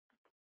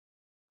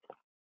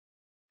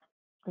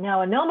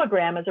 Now, a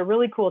nomogram is a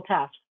really cool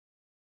test.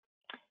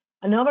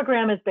 A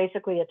nomogram is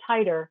basically a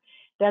titer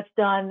that's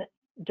done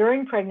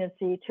during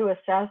pregnancy to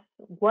assess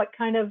what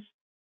kind of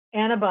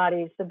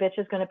antibodies the bitch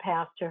is going to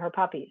pass to her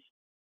puppies.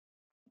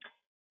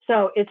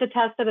 So it's a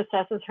test that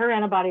assesses her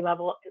antibody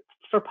level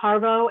for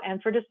parvo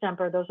and for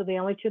distemper. Those are the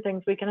only two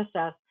things we can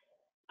assess.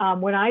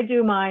 When I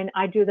do mine,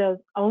 I do those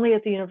only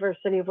at the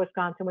University of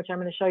Wisconsin, which I'm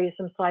going to show you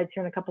some slides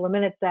here in a couple of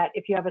minutes that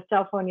if you have a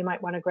cell phone, you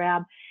might want to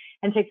grab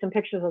and take some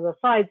pictures of the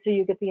slides so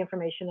you get the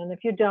information. And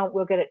if you don't,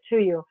 we'll get it to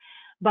you.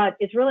 But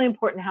it's really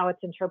important how it's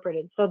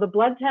interpreted. So the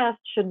blood test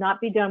should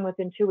not be done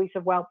within 2 weeks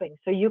of whelping.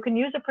 So you can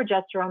use a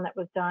progesterone that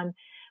was done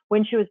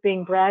when she was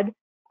being bred,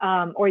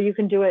 or you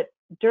can do it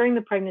during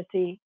the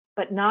pregnancy,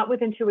 but not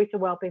within 2 weeks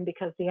of whelping,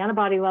 because the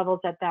antibody levels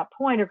at that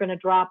point are going to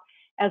drop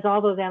as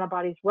all those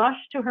antibodies rush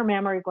to her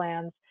mammary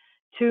glands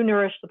to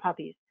nourish the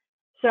puppies.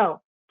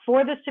 So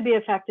for this to be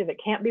effective, it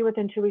can't be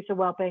within 2 weeks of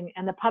whelping,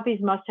 and the puppies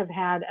must have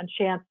had a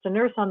chance to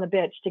nurse on the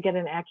bitch to get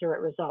an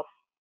accurate result.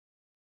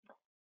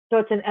 So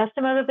it's an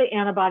estimate of the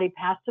antibody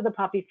passed to the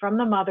puppy from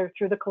the mother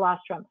through the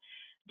colostrum.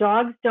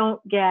 Dogs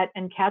don't get,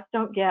 and cats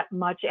don't get,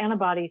 much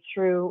antibody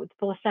through the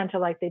placenta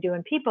like they do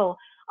in people.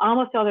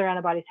 Almost all their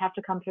antibodies have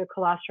to come through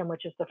colostrum,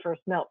 which is the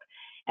first milk.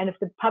 And if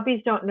the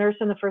puppies don't nurse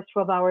in the first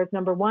 12 hours,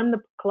 number one, the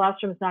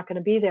colostrum is not going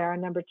to be there.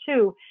 And number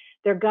two,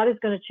 their gut is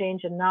going to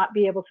change and not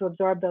be able to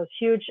absorb those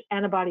huge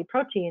antibody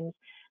proteins.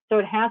 So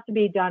it has to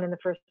be done in the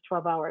first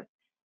 12 hours.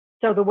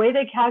 So the way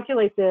they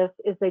calculate this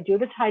is they do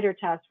the titer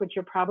test, which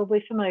you're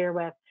probably familiar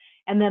with,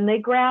 and then they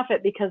graph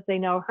it because they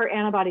know her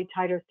antibody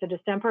titers to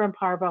distemper and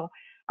parvo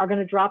are going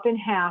to drop in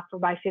half or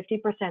by 50%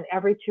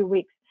 every 2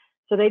 weeks.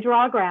 So they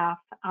draw a graph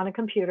on a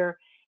computer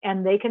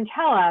and they can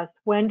tell us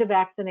when to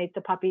vaccinate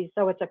the puppies.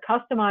 So it's a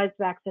customized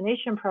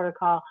vaccination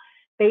protocol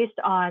based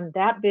on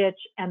that bitch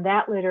and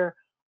that litter,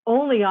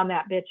 only on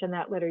that bitch and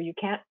that litter. You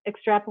can't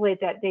extrapolate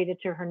that data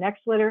to her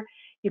next litter.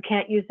 You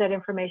can't use that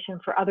information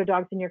for other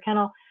dogs in your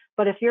kennel.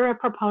 But if you're a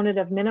proponent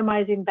of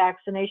minimizing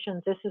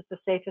vaccinations, this is the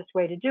safest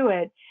way to do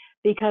it,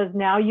 because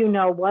now you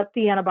know what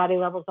the antibody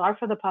levels are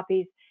for the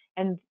puppies.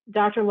 And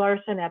Dr.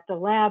 Larson at the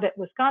lab at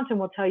Wisconsin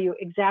will tell you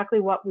exactly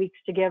what weeks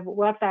to give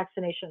what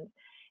vaccinations.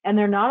 And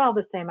they're not all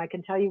the same. I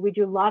can tell you, we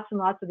do lots and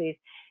lots of these.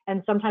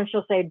 And sometimes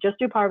she'll say, just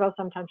do parvo.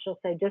 Sometimes she'll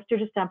say, just do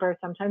distemper.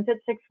 Sometimes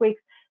it's 6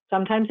 weeks.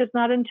 Sometimes it's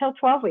not until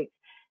 12 weeks.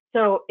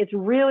 So it's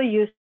really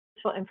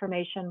useful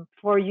information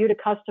for you to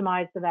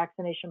customize the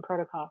vaccination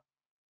protocol.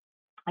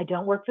 I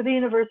don't work for the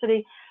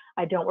university.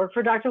 I don't work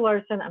for Dr.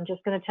 Larson. I'm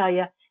just going to tell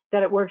you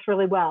that it works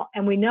really well.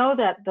 And we know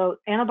that the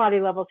antibody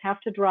levels have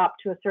to drop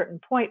to a certain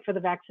point for the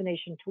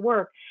vaccination to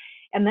work.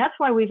 And that's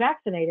why we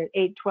vaccinate at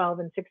 8, 12,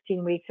 and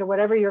 16 weeks, or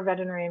whatever your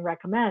veterinarian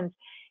recommends.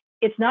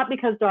 It's not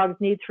because dogs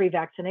need 3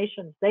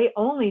 vaccinations. They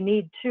only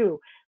need 2.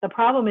 The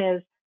problem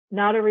is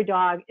not every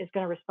dog is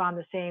going to respond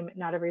the same.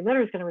 Not every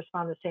litter is going to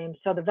respond the same.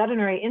 So the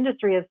veterinary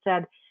industry has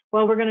said,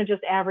 well, we're going to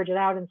just average it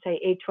out and say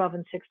 8, 12,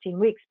 and 16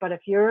 weeks. But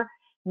if you're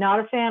not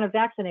a fan of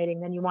vaccinating,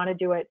 then you want to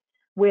do it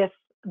with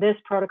this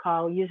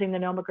protocol using the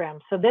nomogram.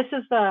 So this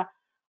is the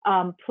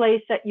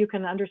place that you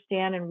can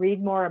understand and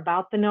read more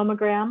about the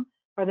nomogram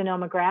or the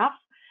nomograph.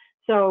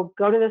 So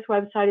go to this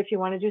website if you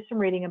want to do some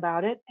reading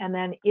about it. And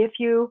then if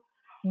you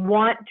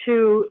want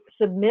to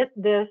submit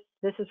this,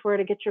 this is where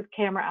to get your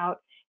camera out.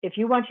 If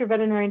you want your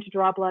veterinarian to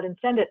draw blood and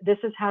send it, this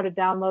is how to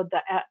download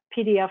the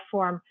PDF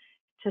form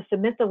to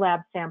submit the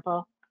lab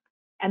sample.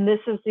 And this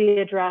is the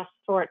address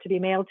for it to be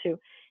mailed to.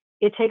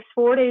 It takes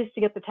 4 days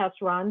to get the test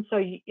run. So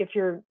if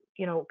you're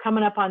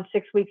coming up on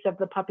 6 weeks of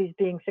the puppies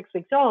being 6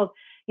 weeks old,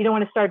 you don't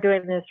want to start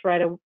doing this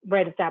right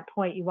at that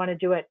point. You want to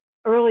do it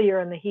earlier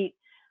in the heat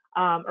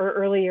or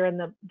earlier in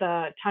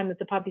the time that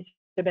the puppies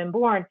have been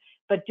born,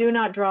 but do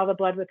not draw the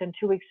blood within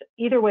 2 weeks,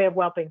 either way of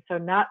whelping. So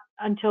not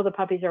until the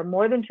puppies are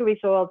more than 2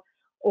 weeks old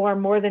or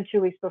more than 2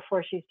 weeks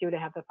before she's due to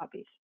have the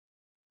puppies.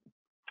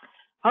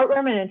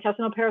 Heartworm and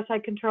intestinal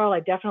parasite control, I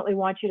definitely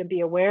want you to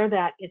be aware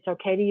that it's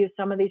okay to use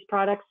some of these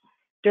products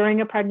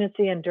during a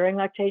pregnancy and during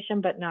lactation,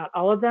 but not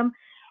all of them.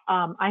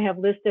 I have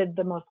listed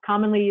the most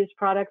commonly used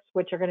products,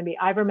 which are going to be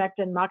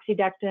ivermectin,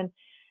 moxidectin,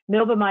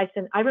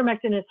 milbemycin.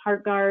 Ivermectin is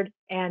HeartGuard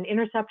and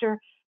Interceptor.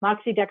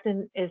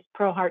 Moxidectin is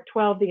ProHeart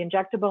 12, the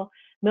injectable.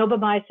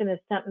 Milbemycin is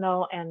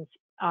Sentinel and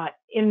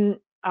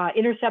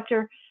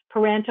Interceptor.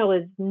 Parental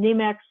is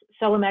Nemex.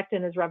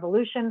 Selamectin is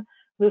Revolution.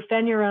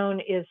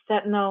 Lufenurone is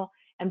Sentinel.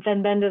 And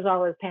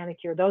fenbendazole is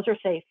Panicure. Those are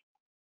safe.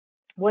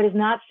 What is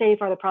not safe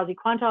are the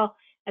praziquantel,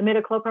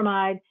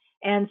 imidaclopramide,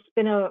 and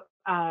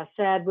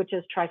spinosad, which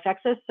is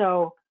trifexis.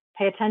 So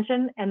pay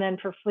attention. And then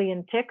for flea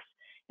and ticks,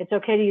 it's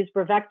okay to use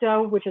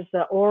Bravecto, which is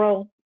the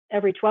oral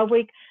every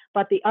 12-week,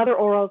 but the other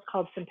orals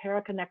called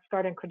Simparica,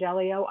 NexGard, and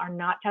Credelio are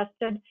not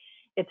tested.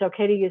 It's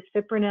okay to use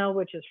Fipronil,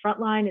 which is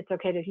Frontline. It's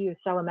okay to use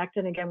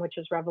Selamectin, again, which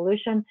is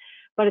Revolution,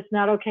 but it's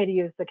not okay to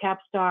use the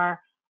Capstar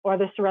or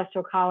the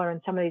Seresto Collar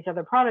and some of these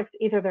other products.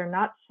 Either they're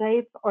not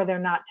safe or they're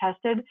not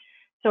tested.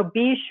 So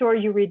be sure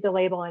you read the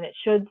label, and it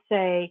should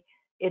say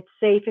it's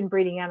safe in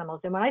breeding animals.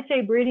 And when I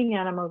say breeding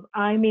animals,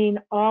 I mean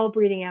all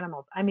breeding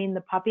animals. I mean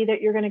the puppy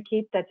that you're going to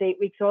keep that's 8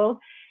 weeks old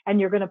and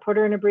you're going to put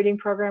her in a breeding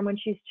program when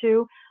she's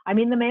 2. I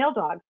mean the male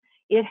dogs.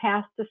 It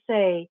has to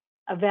say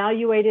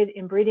evaluated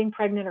in breeding,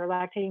 pregnant, or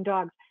lactating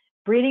dogs.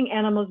 Breeding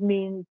animals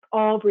mean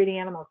all breeding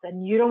animals.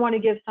 And you don't want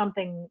to give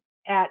something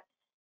at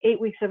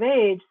 8 weeks of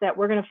age that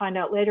we're going to find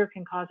out later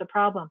can cause a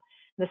problem.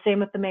 The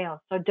same with the males.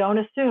 So don't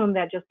assume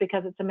that just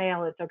because it's a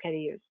male, it's okay to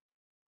use.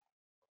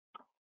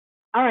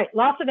 All right,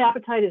 loss of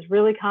appetite is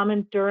really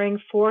common during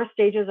 4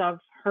 stages of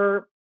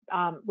her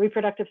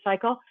reproductive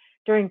cycle.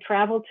 During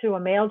travel to a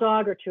male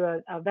dog or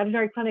to a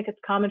veterinary clinic, it's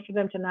common for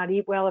them to not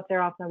eat well if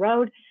they're off on the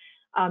road.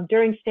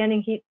 During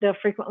standing heat, they'll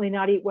frequently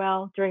not eat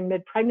well. During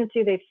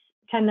mid-pregnancy, they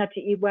tend not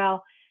to eat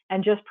well.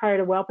 And just prior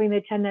to whelping,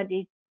 they tend not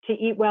to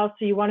eat well.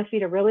 So you want to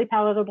feed a really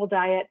palatable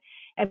diet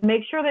and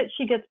make sure that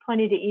she gets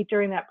plenty to eat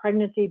during that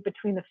pregnancy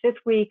between the 5th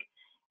week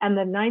and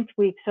the 9th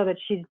week, so that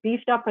she's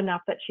beefed up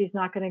enough that she's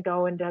not going to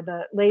go into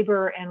the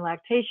labor and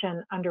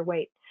lactation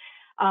underweight.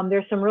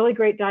 There's some really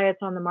great diets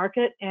on the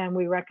market, and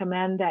we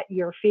recommend that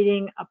you're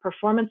feeding a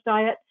performance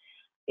diet.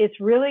 It's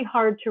really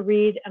hard to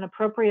read an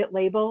appropriate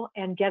label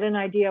and get an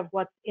idea of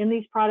what's in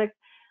these products.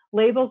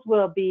 Labels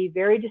will be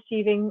very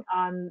deceiving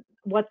on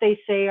what they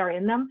say are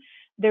in them.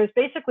 There's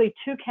basically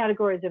 2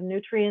 categories of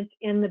nutrients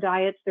in the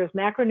diets. There's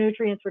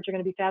macronutrients, which are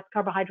going to be fats,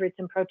 carbohydrates,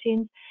 and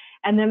proteins.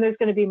 And then there's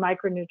going to be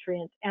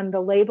micronutrients. And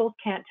the labels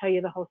can't tell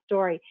you the whole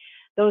story.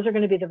 Those are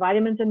going to be the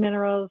vitamins and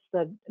minerals,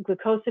 the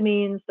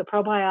glucosamines, the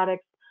probiotics,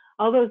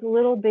 all those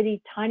little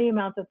bitty tiny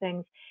amounts of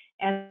things.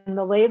 And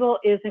the label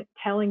isn't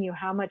telling you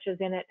how much is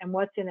in it and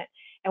what's in it.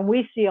 And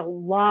we see a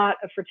lot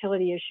of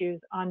fertility issues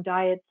on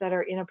diets that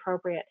are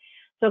inappropriate.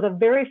 So the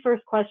very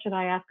first question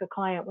I ask a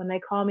client when they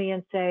call me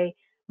and say,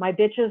 my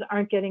bitches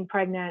aren't getting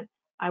pregnant,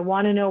 I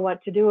want to know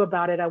what to do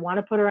about it. I want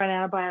to put her on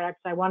antibiotics.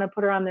 I want to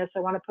put her on this. I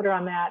want to put her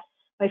on that.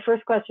 My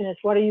first question is,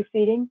 what are you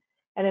feeding?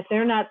 And if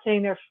they're not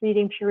saying they're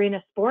feeding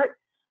Purina Sport,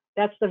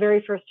 that's the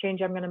very first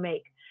change I'm going to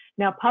make.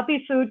 Now,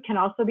 puppy food can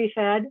also be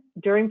fed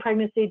during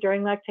pregnancy,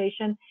 during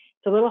lactation.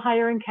 It's a little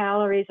higher in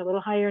calories, a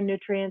little higher in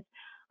nutrients.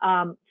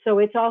 So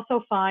it's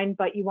also fine,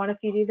 but you want to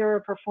feed either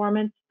a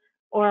performance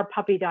or a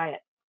puppy diet.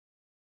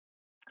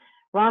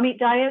 Raw meat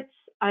diets,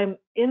 I'm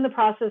in the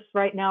process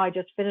right now. I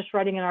just finished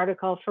writing an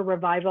article for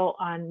Revival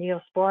on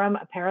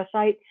Neosporum, a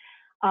parasite.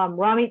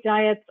 Raw meat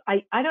diets,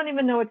 I don't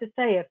even know what to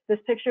say. If this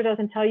picture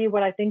doesn't tell you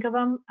what I think of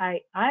them,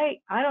 I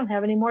don't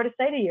have any more to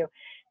say to you.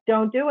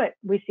 Don't do it.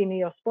 We see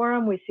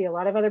Neosporum, we see a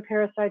lot of other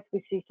parasites,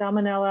 we see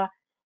Salmonella,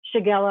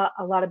 Shigella,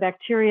 a lot of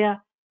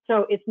bacteria.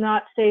 So it's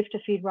not safe to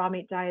feed raw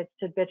meat diets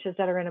to bitches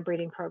that are in a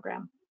breeding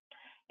program.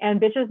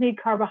 And bitches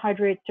need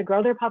carbohydrates to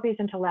grow their puppies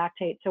and to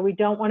lactate. So we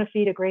don't want to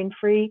feed a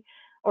grain-free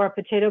or a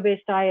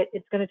potato-based diet.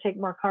 It's going to take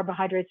more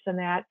carbohydrates than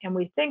that. And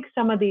we think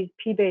some of these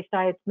pea-based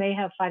diets may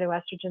have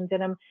phytoestrogens in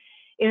them,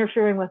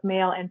 interfering with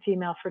male and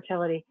female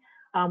fertility.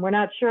 We're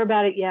not sure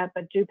about it yet,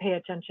 but do pay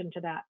attention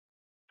to that.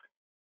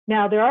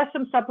 Now, there are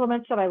some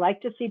supplements that I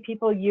like to see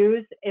people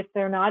use. If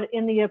they're not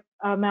in the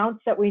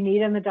amounts that we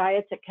need in the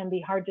diets, it can be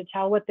hard to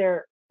tell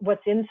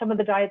what's in some of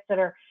the diets that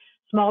are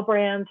small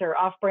brands or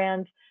off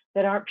brands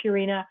that aren't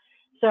Purina.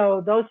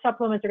 So those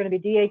supplements are going to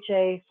be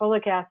DHA,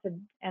 folic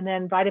acid, and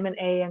then vitamin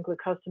A and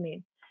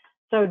glucosamine.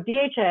 So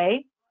DHA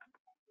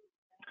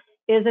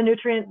is a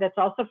nutrient that's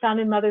also found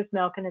in mother's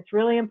milk, and it's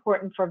really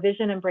important for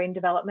vision and brain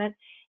development.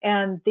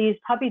 And these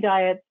puppy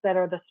diets that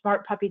are the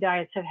smart puppy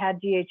diets have had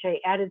DHA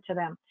added to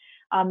them.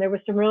 There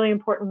was some really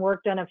important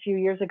work done a few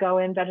years ago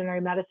in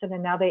veterinary medicine,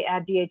 and now they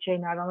add DHA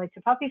not only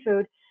to puppy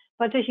food,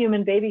 but to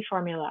human baby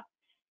formula.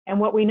 And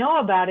what we know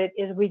about it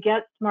is we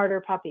get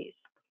smarter puppies.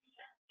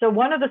 So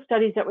one of the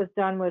studies that was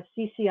done was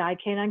CCI,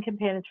 Canine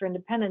Companions for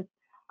Independence.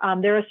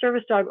 They're a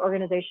service dog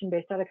organization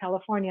based out of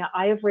California.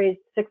 I have raised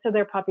 6 of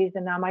their puppies,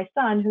 and now my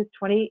son, who's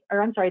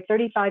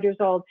 35 years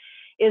old,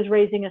 is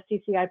raising a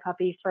CCI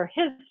puppy for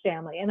his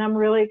family. And I'm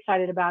really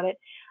excited about it,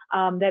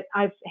 that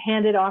I've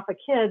handed off a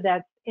kid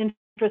that's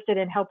interested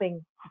in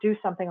helping do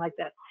something like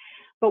this.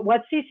 But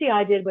what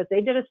CCI did was they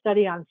did a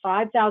study on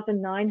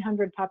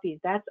 5,900 puppies.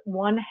 That's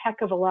one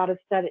heck of a lot of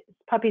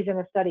puppies in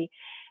a study.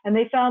 And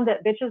they found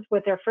that bitches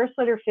with their first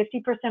litter,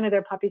 50% of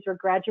their puppies were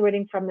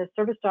graduating from the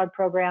service dog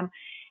program.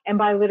 And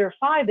by litter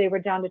 5, they were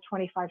down to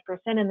 25%.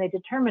 And they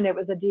determined it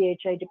was a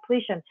DHA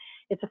depletion.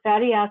 It's a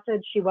fatty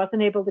acid. She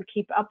wasn't able to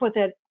keep up with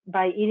it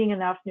by eating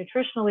enough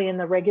nutritionally in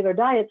the regular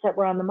diets that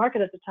were on the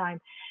market at the time.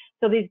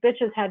 So these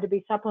bitches had to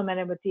be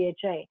supplemented with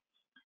DHA.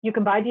 You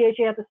can buy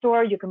DHA at the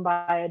store. You can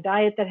buy a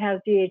diet that has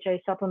DHA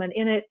supplement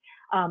in it.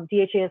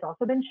 DHA has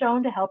also been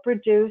shown to help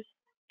reduce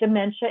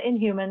dementia in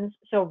humans.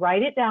 So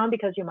write it down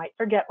because you might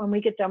forget when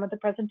we get done with the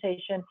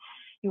presentation.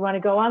 You want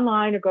to go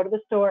online or go to the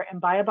store and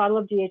buy a bottle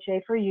of DHA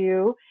for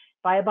you,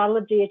 buy a bottle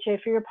of DHA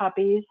for your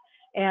puppies,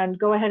 and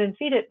go ahead and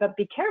feed it. But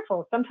be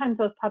careful. Sometimes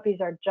those puppies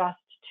are just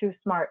too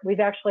smart. We've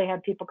actually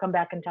had people come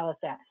back and tell us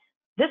that.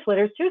 This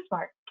litter is too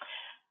smart.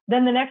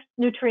 Then the next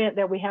nutrient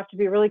that we have to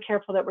be really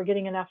careful that we're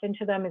getting enough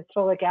into them is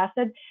folic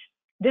acid.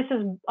 This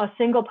is a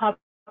single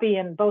puppy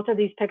in both of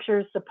these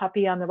pictures. The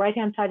puppy on the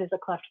right-hand side is a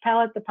cleft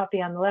palate. The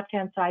puppy on the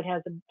left-hand side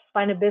has a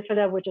spina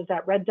bifida, which is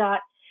that red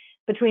dot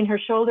between her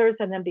shoulders,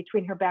 and then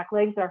between her back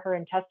legs are her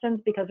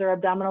intestines because her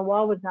abdominal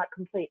wall was not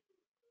complete.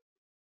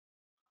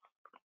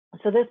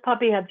 So this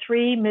puppy had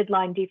 3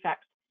 midline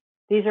defects.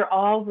 These are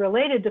all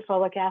related to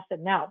folic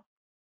acid. Now,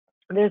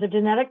 there's a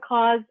genetic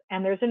cause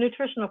and there's a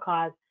nutritional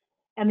cause.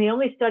 And the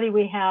only study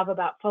we have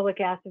about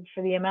folic acid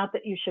for the amount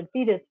that you should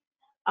feed is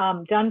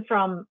done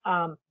from,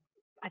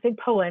 I think,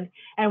 Poland,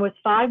 and was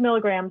 5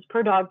 milligrams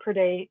per dog per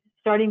day,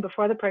 starting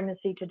before the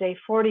pregnancy to day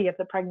 40 of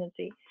the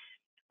pregnancy.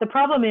 The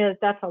problem is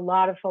that's a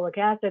lot of folic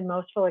acid.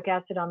 Most folic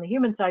acid on the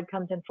human side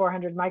comes in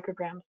 400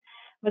 micrograms.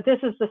 But this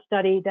is the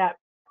study that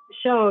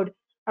showed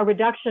a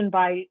reduction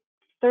by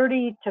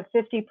 30 to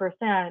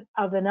 50%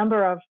 of the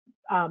number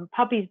of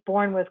puppies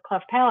born with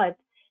cleft palates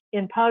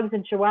in pugs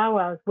and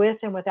chihuahuas with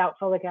and without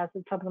folic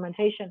acid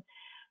supplementation.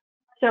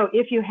 So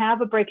if you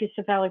have a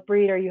brachycephalic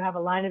breed or you have a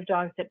line of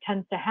dogs that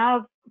tends to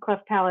have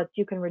cleft palates,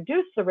 you can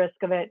reduce the risk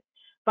of it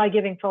by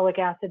giving folic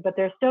acid, but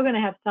they're still going to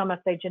have some if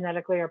they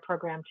genetically are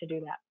programmed to do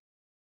that.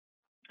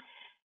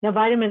 Now,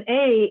 vitamin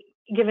A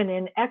given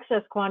in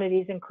excess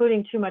quantities,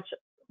 including too much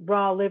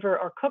raw liver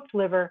or cooked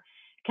liver,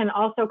 can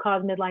also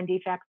cause midline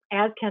defects,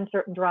 as can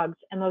certain drugs.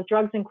 And those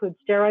drugs include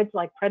steroids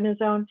like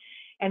prednisone,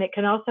 and it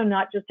can also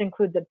not just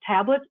include the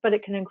tablets, but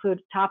it can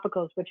include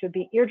topicals, which would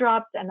be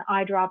eardrops and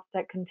eye drops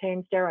that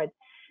contain steroids.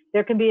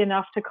 There can be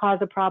enough to cause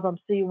a problem.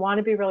 So you want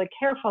to be really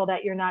careful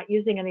that you're not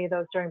using any of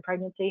those during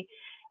pregnancy.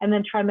 And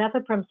then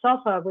trimethoprim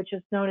sulfa, which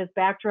is known as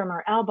Bactrim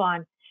or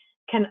Albon,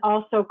 can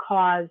also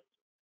cause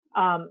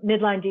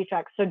midline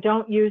defects. So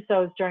don't use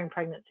those during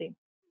pregnancy.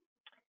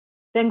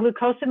 Then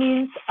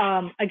glucosamines,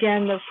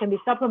 again, those can be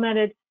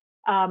supplemented.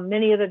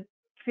 Many of the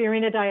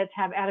Purina diets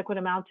have adequate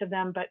amounts of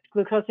them, but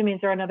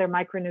glucosamines are another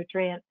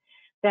micronutrient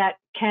that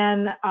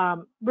can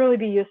really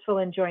be useful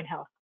in joint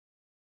health.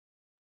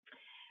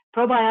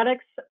 Probiotics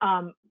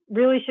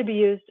really should be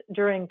used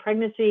during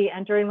pregnancy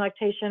and during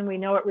lactation. We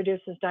know it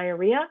reduces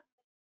diarrhea.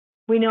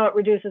 We know it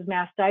reduces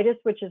mastitis,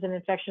 which is an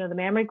infection of the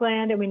mammary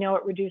gland, and we know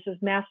it reduces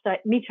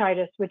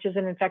meatitis, which is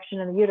an infection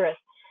in the uterus.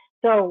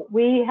 So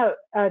we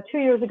have 2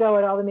 years ago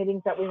at all the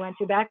meetings that we went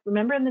to back,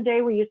 remember in the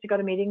day we used to go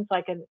to meetings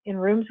like in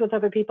rooms with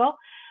other people?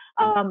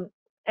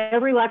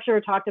 Every lecturer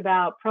talked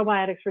about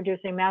probiotics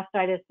reducing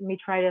mastitis,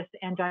 meatitis,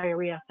 and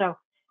diarrhea. So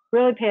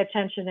really pay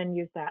attention and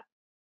use that.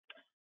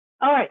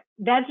 All right,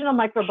 vaginal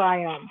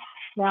microbiome.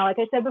 Now, like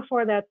I said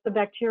before, that's the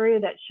bacteria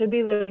that should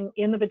be living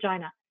in the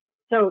vagina.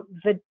 So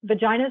the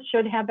vaginas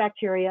should have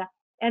bacteria,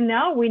 and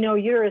now we know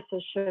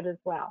uteruses should as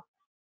well.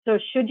 So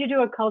should you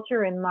do a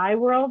culture in my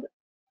world?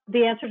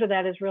 The answer to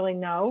that is really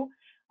no.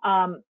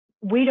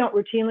 We don't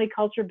routinely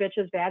culture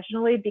bitches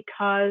vaginally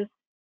because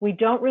we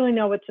don't really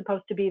know what's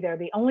supposed to be there.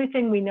 The only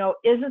thing we know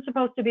isn't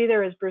supposed to be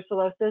there is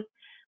brucellosis,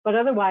 but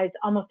otherwise,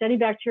 almost any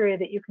bacteria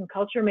that you can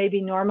culture may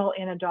be normal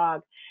in a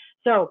dog.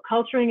 So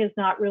culturing is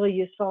not really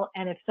useful.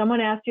 And if someone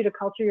asks you to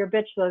culture your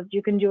bitch so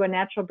you can do a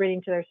natural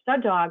breeding to their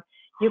stud dog,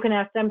 you can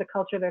ask them to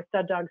culture their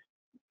stud dog's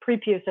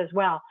prepuce as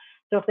well.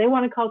 So if they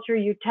want to culture,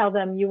 you tell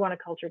them you want to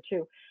culture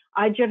too.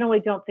 I generally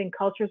don't think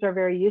cultures are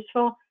very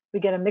useful. We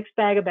get a mixed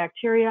bag of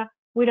bacteria.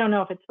 We don't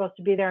know if it's supposed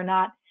to be there or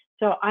not.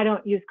 So I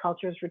don't use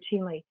cultures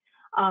routinely.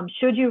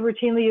 Should you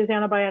routinely use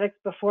antibiotics?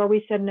 Before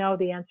we said no,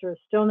 the answer is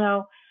still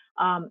no.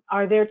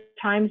 Are there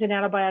times an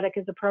antibiotic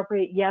is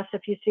appropriate? Yes,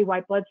 if you see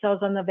white blood cells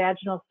on the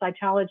vaginal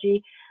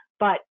cytology,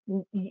 but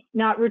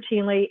not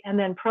routinely. And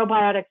then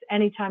probiotics,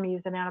 anytime you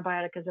use an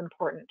antibiotic is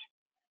important.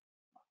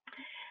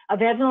 A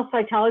vaginal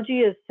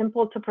cytology is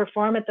simple to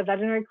perform at the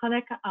veterinary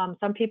clinic.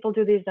 Some people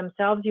do these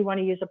themselves. You want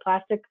to use a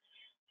plastic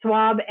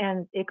swab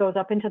and it goes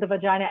up into the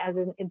vagina as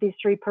in these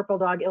 3 purple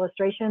dog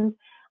illustrations.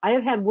 I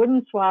have had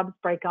wooden swabs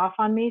break off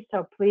on me,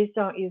 so please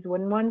don't use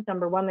wooden ones.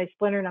 Number 1, they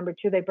splinter. Number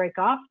 2, they break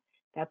off.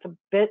 That's a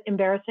bit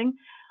embarrassing.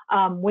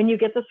 When you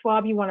get the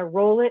swab, you want to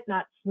roll it,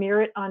 not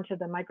smear it onto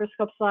the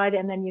microscope slide,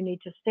 and then you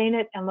need to stain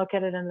it and look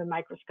at it under the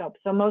microscope.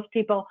 So most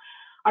people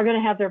are going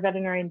to have their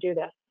veterinarian do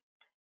this.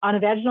 On a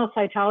vaginal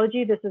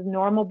cytology, this is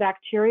normal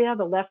bacteria.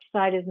 The left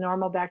side is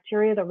normal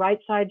bacteria. The right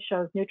side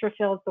shows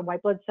neutrophils, the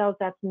white blood cells.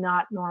 That's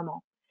not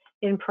normal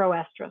in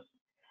proestrus.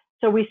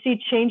 So we see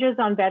changes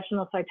on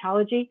vaginal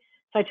cytology.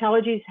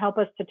 Cytologies help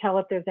us to tell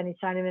if there's any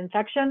sign of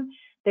infection.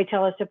 They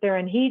tell us if they're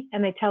in heat,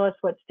 and they tell us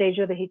what stage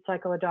of the heat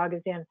cycle a dog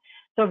is in.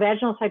 So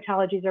vaginal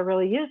cytologies are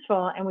really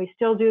useful, and we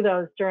still do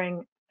those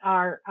during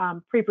our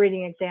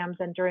pre-breeding exams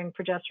and during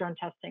progesterone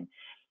testing.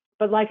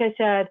 But like I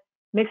said,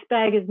 mixed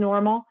bag is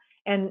normal,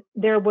 And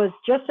there was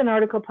just an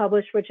article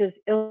published, which is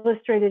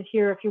illustrated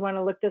here. If you want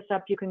to look this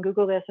up, you can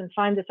Google this and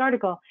find this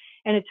article.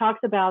 And it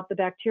talks about the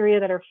bacteria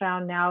that are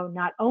found now,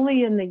 not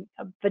only in the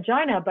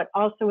vagina, but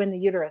also in the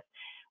uterus.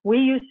 We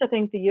used to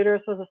think the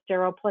uterus was a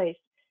sterile place,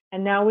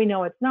 and now we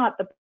know it's not.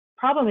 The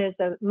problem is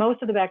that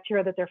most of the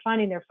bacteria that they're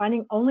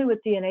finding only with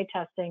DNA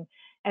testing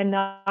and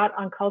not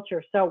on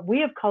culture. So we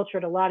have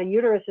cultured a lot of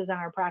uteruses in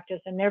our practice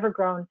and never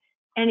grown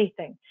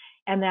anything.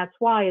 And that's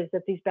why is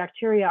that these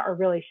bacteria are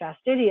really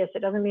fastidious.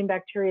 It doesn't mean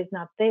bacteria is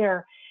not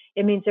there.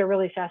 It means they're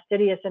really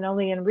fastidious, and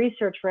only in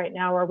research right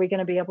now are we going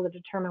to be able to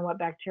determine what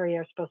bacteria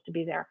are supposed to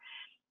be there.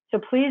 So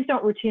please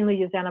don't routinely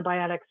use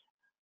antibiotics,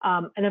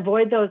 and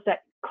avoid those that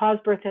cause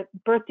birth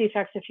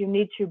defects if you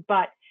need to,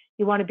 but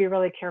you want to be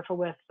really careful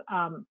with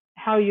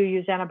how you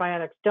use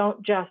antibiotics.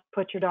 Don't just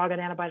put your dog on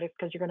antibiotics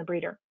because you're going to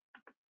breed her.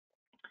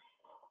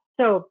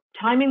 So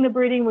timing the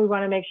breeding, we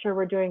want to make sure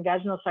we're doing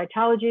vaginal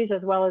cytologies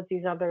as well as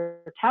these other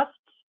tests.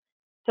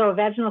 So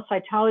vaginal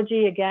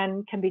cytology,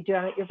 again, can be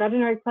done at your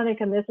veterinary clinic,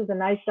 and this is a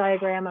nice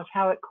diagram of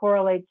how it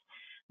correlates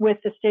with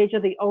the stage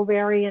of the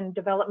ovarian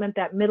development.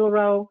 That middle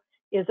row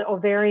is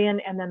ovarian,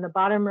 and then the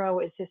bottom row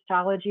is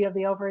histology of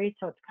the ovary,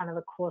 so it's kind of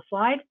a cool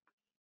slide.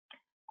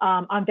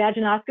 On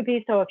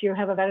vaginoscopy, so if you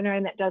have a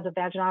veterinarian that does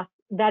a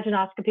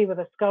vaginoscopy with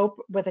a scope,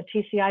 with a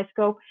TCI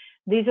scope,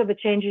 these are the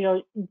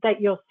changes that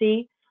you'll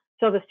see.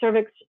 So the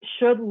cervix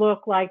should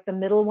look like the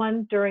middle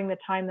one during the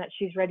time that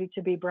she's ready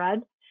to be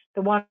bred.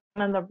 The one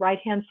on the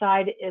right-hand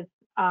side is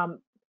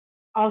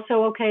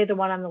also okay. The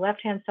one on the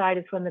left-hand side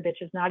is when the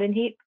bitch is not in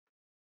heat.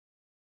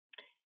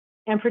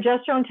 And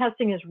progesterone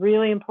testing is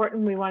really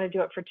important. We want to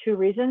do it for two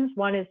reasons.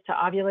 One is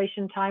to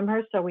ovulation time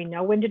her, so we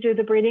know when to do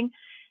the breeding.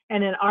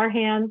 And in our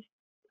hands,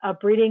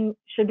 breeding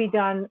should be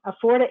done,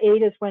 4 to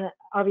 8 is when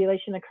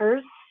ovulation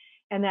occurs.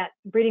 And that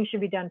breeding should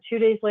be done 2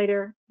 days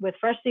later with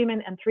fresh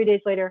semen and 3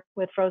 days later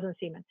with frozen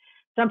semen.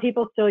 Some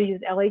people still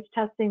use LH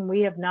testing. We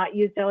have not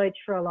used LH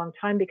for a long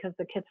time because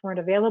the kits weren't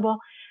available.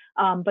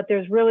 But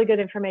there's really good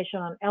information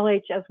on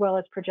LH as well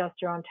as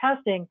progesterone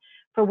testing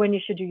for when you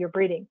should do your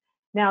breeding.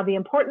 Now, the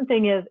important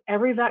thing is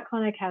every vet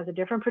clinic has a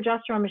different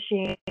progesterone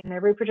machine, and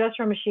every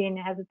progesterone machine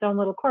has its own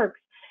little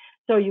quirks.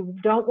 So you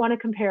don't want to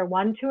compare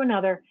one to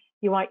another.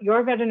 You want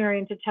your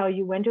veterinarian to tell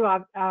you when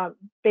to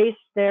base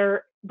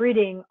their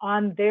breeding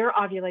on their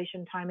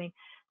ovulation timing.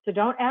 So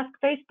don't ask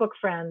Facebook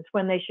friends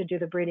when they should do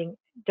the breeding.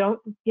 Don't,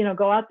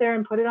 go out there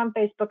and put it on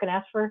Facebook and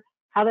ask for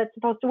how that's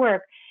supposed to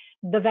work.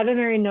 The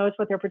veterinarian knows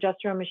what their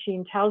progesterone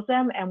machine tells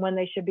them and when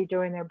they should be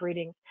doing their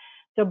breedings.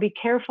 So be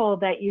careful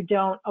that you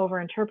don't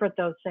overinterpret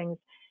those things.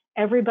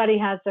 Everybody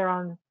has their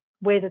own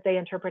way that they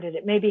interpret it.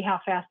 It may be how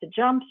fast it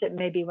jumps. It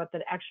may be what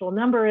the actual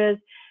number is.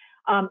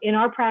 In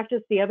our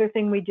practice, the other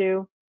thing we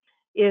do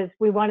is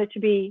we want it to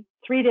be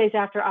 3 days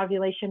after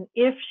ovulation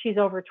if she's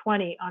over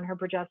 20 on her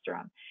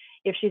progesterone.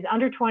 If she's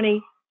under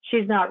 20,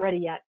 she's not ready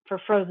yet for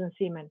frozen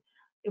semen.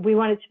 We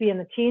want it to be in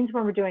the teens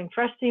when we're doing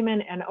fresh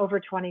semen and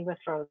over 20 with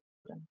frozen.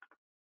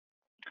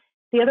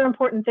 The other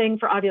important thing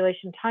for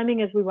ovulation timing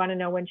is we want to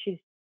know when she's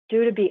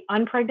due to be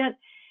unpregnant.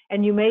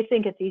 And you may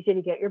think it's easy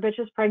to get your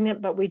bitches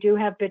pregnant, but we do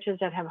have bitches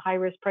that have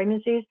high-risk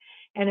pregnancies.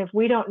 And if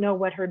we don't know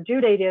what her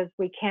due date is,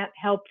 we can't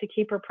help to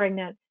keep her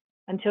pregnant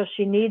until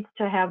she needs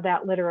to have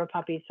that litter of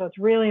puppies. So it's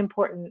really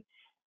important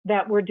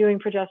that we're doing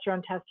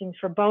progesterone testings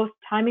for both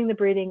timing the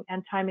breeding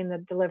and timing the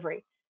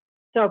delivery.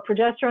 So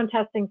progesterone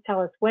testings tell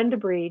us when to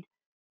breed,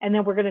 and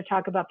then we're going to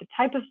talk about the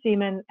type of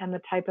semen and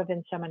the type of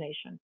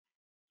insemination.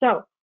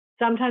 So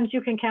sometimes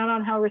you can count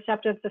on how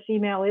receptive the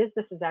female is.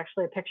 This is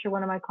actually a picture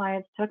one of my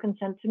clients took and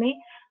sent to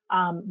me.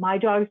 My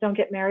dogs don't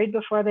get married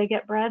before they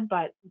get bred,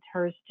 but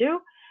hers do.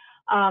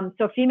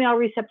 So female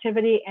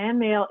receptivity and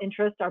male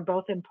interest are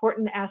both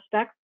important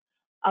aspects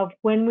of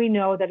when we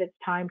know that it's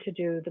time to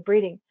do the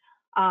breeding.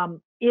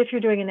 If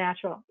you're doing a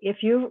natural, if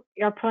you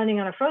are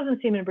planning on a frozen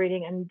semen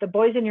breeding and the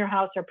boys in your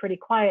house are pretty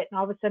quiet and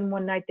all of a sudden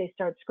one night they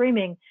start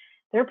screaming,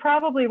 they're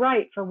probably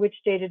right for which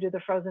day to do the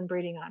frozen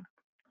breeding on.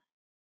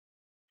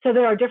 So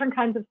there are different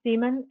kinds of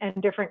semen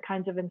and different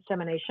kinds of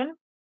insemination.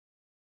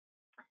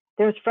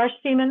 There's fresh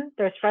semen,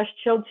 there's fresh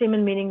chilled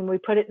semen, meaning we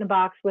put it in a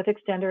box with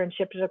extender and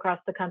shipped it across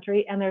the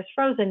country. And there's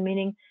frozen,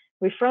 meaning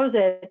we froze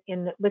it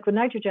in liquid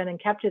nitrogen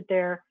and kept it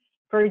there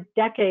for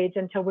decades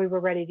until we were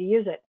ready to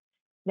use it.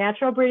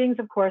 Natural breedings,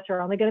 of course,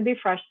 are only going to be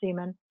fresh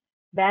semen.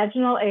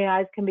 Vaginal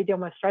AIs can be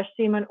done with fresh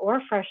semen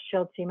or fresh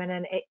chilled semen,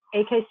 and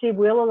AKC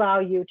will allow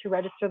you to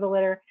register the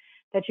litter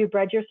that you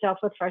bred yourself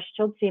with fresh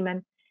chilled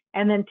semen.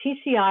 And then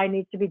TCI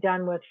needs to be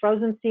done with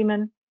frozen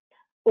semen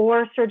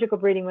or surgical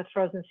breeding with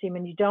frozen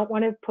semen. You don't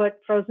want to put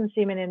frozen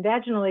semen in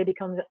vaginally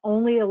because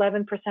only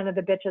 11% of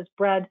the bitches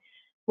bred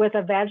with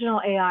a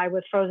vaginal AI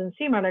with frozen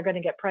semen are going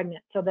to get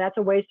pregnant. So that's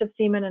a waste of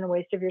semen and a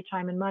waste of your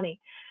time and money.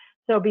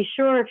 So be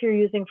sure if you're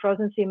using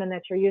frozen semen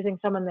that you're using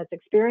someone that's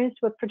experienced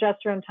with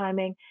progesterone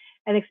timing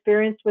and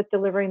experienced with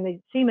delivering the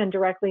semen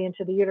directly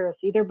into the uterus,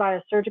 either by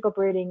a surgical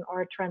breeding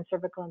or a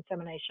transcervical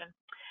insemination.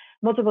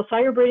 Multiple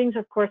sire breedings,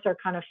 of course, are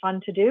kind of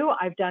fun to do.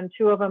 I've done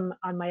 2 of them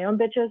on my own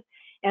bitches,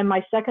 And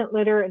my second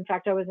litter, in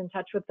fact, I was in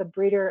touch with the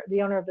breeder,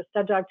 the owner of the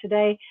stud dog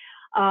today,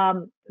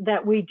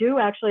 that we do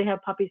actually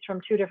have puppies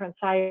from 2 different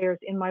sires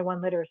in my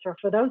 1 litter. So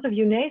for those of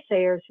you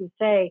naysayers who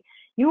say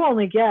you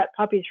only get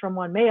puppies from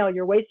 1 male,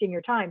 you're wasting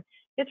your time,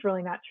 it's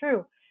really not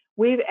true.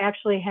 We've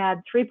actually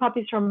had 3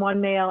 puppies from 1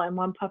 male and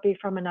 1 puppy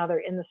from another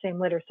in the same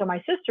litter. So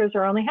my sisters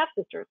are only half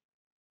sisters.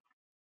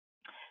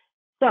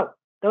 So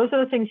those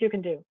are the things you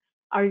can do.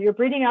 Your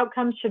breeding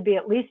outcomes should be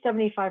at least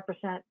 75%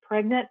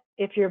 pregnant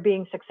if you're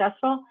being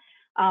successful.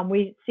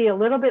 We see a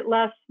little bit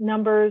less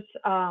numbers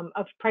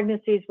of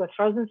pregnancies with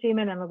frozen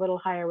semen and a little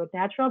higher with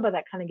natural, but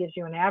that kind of gives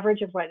you an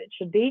average of what it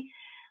should be.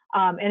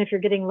 And if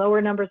you're getting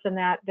lower numbers than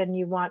that, then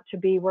you want to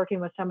be working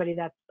with somebody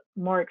that's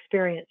more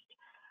experienced.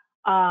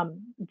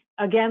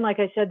 Again, like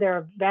I said, there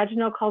are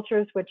vaginal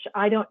cultures, which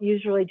I don't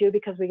usually do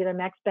because we get a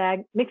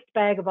mixed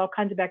bag of all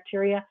kinds of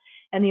bacteria.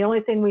 And the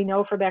only thing we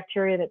know for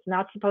bacteria that's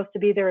not supposed to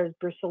be there is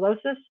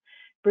brucellosis,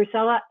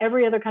 brucella.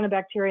 Every other kind of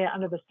bacteria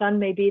under the sun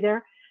may be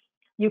there.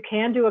 You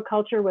can do a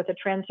culture with a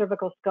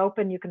transcervical scope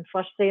and you can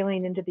flush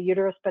saline into the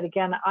uterus. But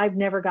again, I've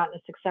never gotten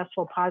a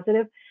successful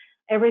positive.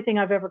 Everything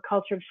I've ever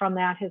cultured from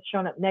that has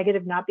shown up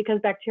negative, not because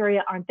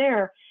bacteria aren't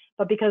there,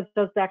 but because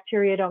those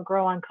bacteria don't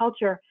grow on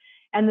culture.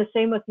 And the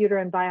same with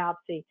uterine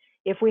biopsy.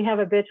 If we have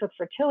a bitch with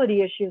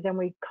fertility issues and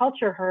we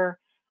culture her,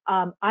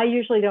 I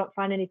usually don't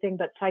find anything,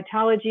 but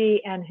cytology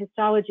and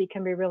histology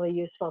can be really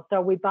useful. So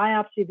we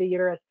biopsy the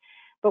uterus,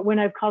 but when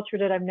I've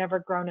cultured it, I've never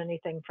grown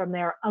anything from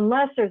there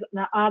unless there's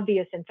an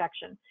obvious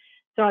infection.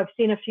 So I've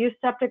seen a few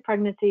septic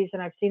pregnancies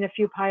and I've seen a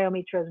few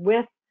pyometras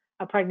with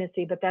a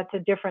pregnancy, but that's a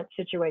different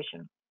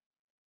situation.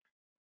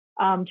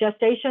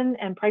 Gestation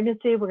and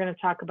pregnancy, we're going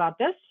to talk about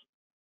this.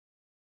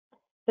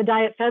 The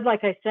diet fed,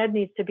 like I said,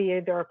 needs to be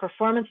either a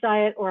performance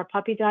diet or a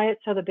puppy diet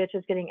so the bitch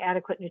is getting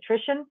adequate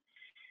nutrition.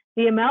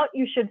 The amount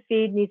you should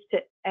feed needs to,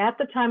 at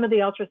the time of the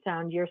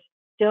ultrasound, you're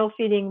still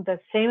feeding the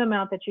same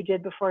amount that you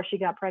did before she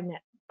got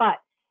pregnant. But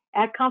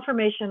at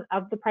confirmation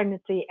of the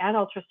pregnancy at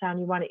ultrasound,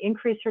 you want to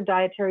increase her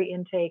dietary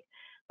intake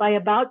by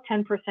about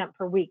 10%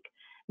 per week.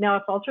 Now,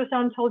 if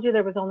ultrasound told you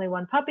there was only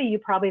 1 puppy, you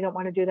probably don't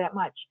want to do that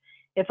much.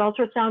 If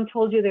ultrasound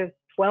told you there's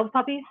 12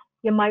 puppies,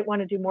 you might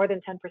want to do more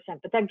than 10%,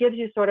 but that gives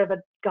you sort of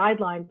a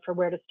guideline for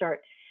where to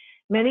start.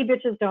 Many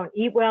bitches don't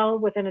eat well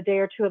within a day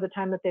or 2 of the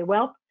time that they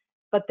whelp,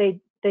 but they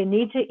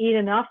need to eat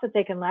enough that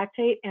they can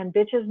lactate, and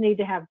bitches need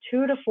to have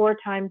 2 to 4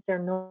 times their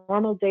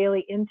normal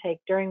daily intake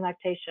during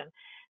lactation.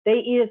 They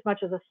eat as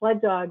much as a sled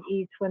dog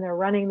eats when they're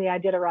running the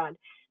Iditarod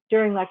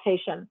during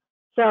lactation.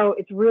 So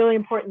it's really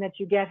important that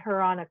you get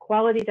her on a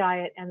quality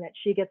diet and that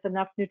she gets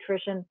enough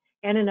nutrition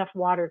and enough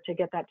water to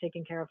get that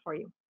taken care of for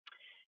you.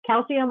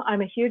 Calcium,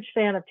 I'm a huge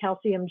fan of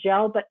calcium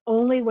gel, but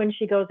only when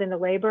she goes into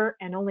labor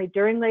and only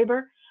during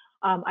labor.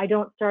 I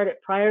don't start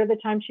it prior to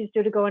the time she's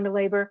due to go into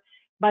labor,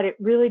 but it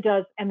really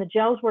does. And the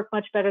gels work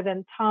much better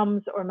than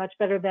Tums or much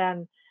better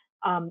than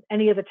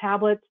any of the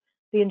tablets.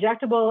 The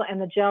injectable and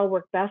the gel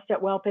work best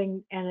at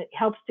whelping, and it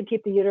helps to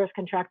keep the uterus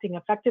contracting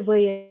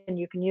effectively. And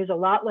you can use a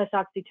lot less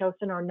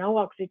oxytocin or no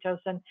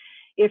oxytocin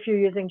if you're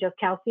using just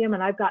calcium.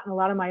 And I've gotten a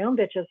lot of my own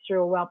bitches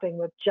through a whelping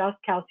with just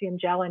calcium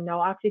gel and no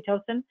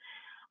oxytocin.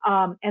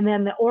 And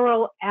then the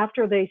oral,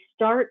 after they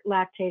start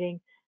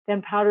lactating,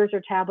 then powders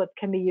or tablets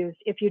can be used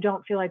if you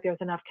don't feel like there's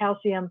enough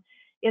calcium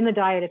in the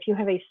diet. If you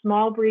have a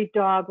small breed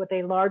dog with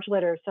a large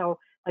litter, so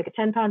like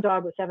a 10-pound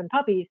dog with 7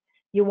 puppies,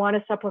 you want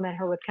to supplement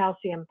her with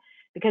calcium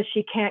because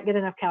she can't get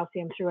enough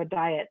calcium through a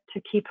diet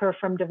to keep her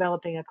from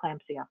developing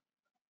eclampsia.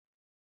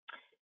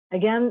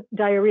 Again,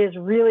 diarrhea is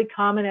really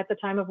common at the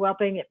time of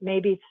whelping. It may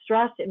be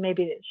stress, it may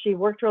be that she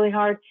worked really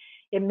hard,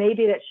 it may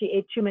be that she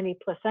ate too many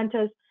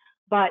placentas,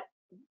 but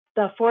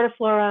the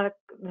Fortiflora,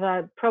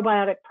 the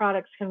probiotic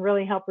products can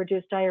really help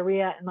reduce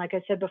diarrhea. And like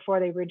I said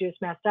before, they reduce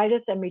mastitis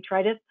and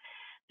metritis.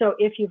 So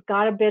if you've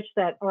got a bitch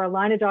that, or a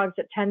line of dogs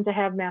that tend to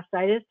have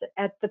mastitis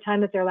at the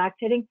time that they're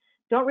lactating,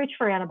 don't reach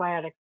for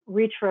antibiotics,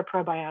 reach for a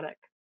probiotic.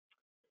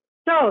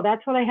 So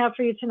that's what I have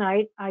for you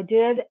tonight. I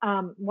did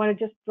want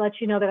to just let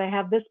you know that I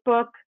have this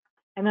book,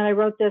 and then I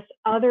wrote this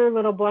other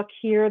little book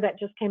here that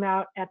just came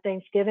out at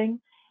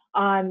Thanksgiving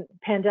on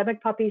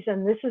pandemic puppies.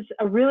 And this is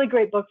a really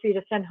great book for you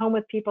to send home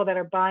with people that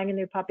are buying a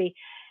new puppy.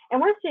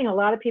 And we're seeing a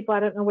lot of people, I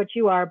don't know what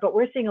you are, but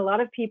we're seeing a lot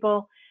of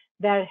people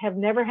that have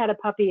never had a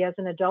puppy as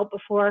an adult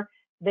before.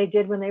 They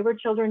did when they were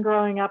children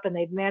growing up, and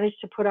they've managed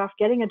to put off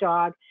getting a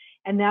dog.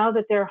 And now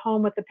that they're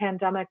home with the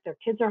pandemic, their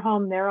kids are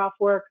home, they're off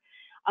work,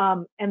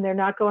 and they're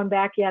not going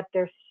back yet,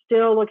 they're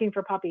still looking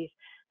for puppies.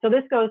 So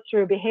this goes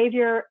through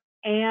behavior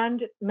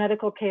and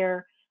medical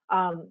care,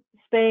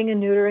 spaying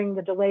and neutering,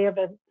 the delay of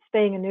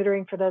spaying and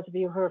neutering for those of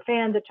you who are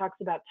fans. It talks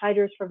about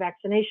titers for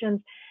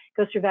vaccinations,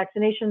 goes through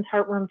vaccinations,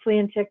 heartworm, flea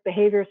and tick,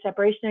 behavior,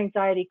 separation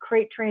anxiety,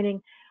 crate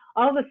training,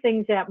 all the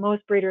things that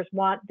most breeders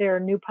want their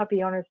new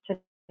puppy owners to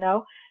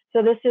know.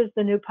 So this is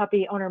the new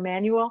puppy owner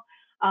manual.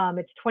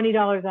 It's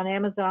 $20 on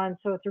Amazon.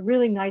 So it's a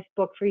really nice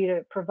book for you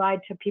to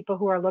provide to people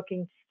who are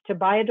looking to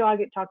buy a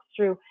dog. It talks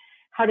through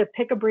how to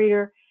pick a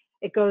breeder.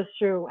 It goes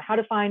through how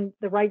to find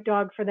the right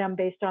dog for them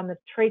based on the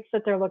traits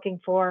that they're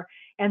looking for.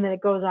 And then it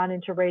goes on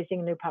into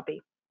raising a new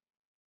puppy.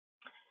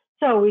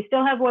 So we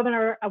still have a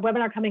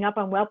webinar coming up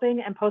on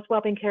whelping and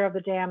post-whelping care of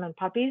the dam and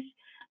puppies.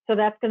 So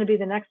that's going to be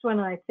the next one.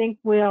 And I think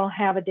we'll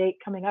have a date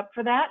coming up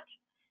for that.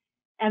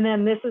 And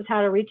then this is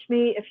how to reach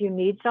me if you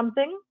need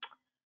something.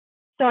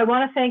 So I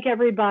want to thank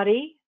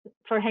everybody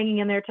for hanging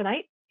in there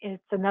tonight.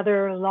 It's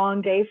another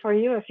long day for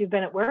you if you've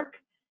been at work.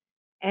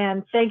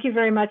 And thank you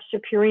very much to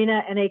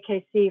Purina and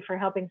AKC for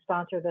helping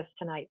sponsor this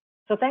tonight.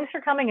 So thanks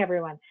for coming,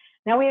 everyone.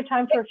 Now we have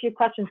time for a few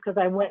questions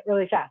because I went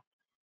really fast.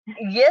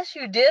 Yes,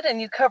 you did,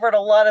 and you covered a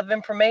lot of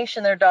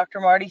information there, Dr.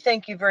 Marty.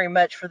 Thank you very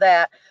much for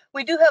that.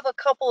 We do have a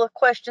couple of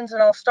questions,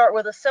 and I'll start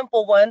with a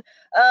simple one.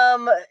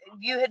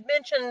 You had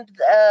mentioned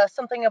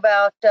something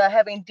about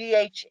having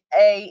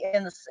DHA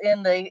in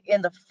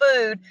the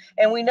food,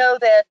 and we know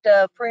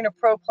that Purina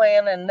Pro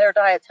Plan and their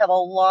diets have a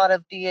lot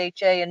of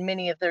DHA in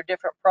many of their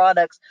different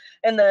products.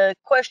 And the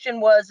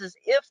question is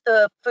if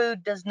the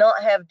food does not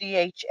have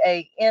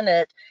DHA in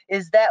it,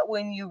 is that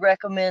when you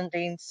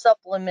recommending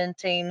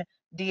supplementing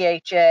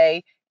DHA,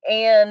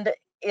 and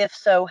if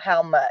so,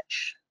 how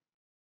much?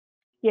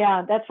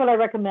 Yeah, that's what I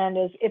recommend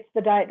is if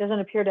the diet doesn't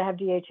appear to have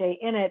DHA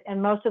in it,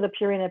 and most of the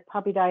Purina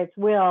puppy diets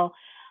will,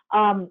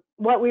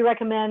 what we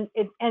recommend,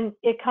 and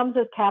it comes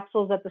as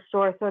capsules at the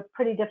store, so it's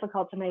pretty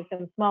difficult to make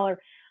them smaller.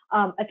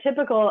 A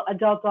typical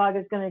adult dog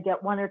is going to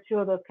get 1 or 2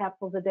 of those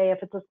capsules a day.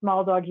 If it's a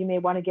small dog, you may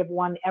want to give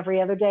 1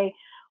 every other day,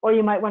 or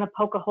you might want to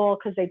poke a hole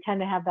because they tend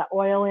to have that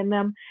oil in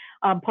them.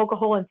 Poke a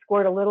hole and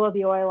squirt a little of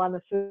the oil on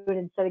the food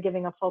instead of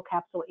giving a full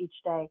capsule each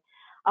day,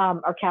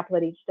 or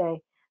caplet each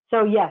day.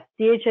 So yes,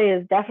 DHA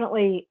is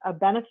definitely a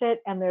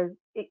benefit, and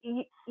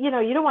you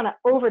don't want to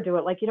overdo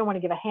it. Like you don't want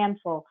to give a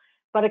handful,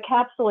 but a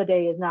capsule a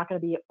day is not going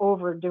to be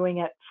overdoing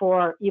it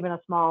for even a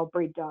small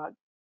breed dog.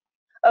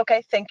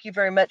 Okay, thank you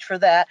very much for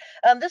that.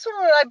 This one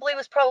I believe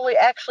was probably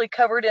actually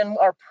covered in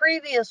our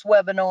previous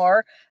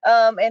webinar,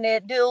 and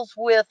it deals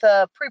with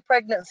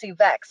pre-pregnancy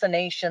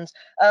vaccinations.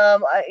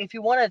 If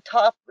you want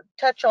to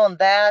touch on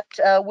that,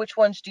 which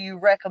ones do you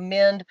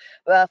recommend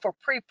for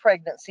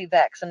pre-pregnancy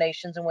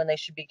vaccinations and when they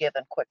should be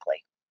given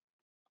quickly?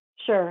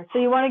 Sure. So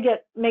you want to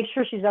make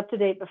sure she's up to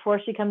date before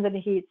she comes into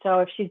heat. So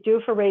if she's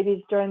due for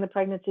rabies during the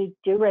pregnancy,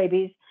 do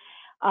rabies.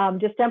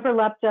 Distemper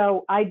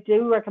lepto, I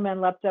do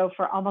recommend lepto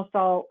for almost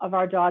all of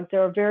our dogs.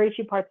 There are very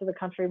few parts of the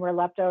country where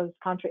lepto is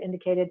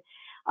contraindicated.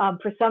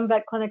 For some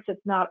vet clinics,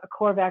 it's not a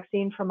core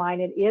vaccine. For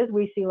mine, it is.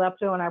 We see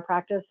lepto in our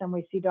practice, and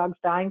we see dogs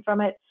dying from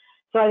it.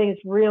 So I think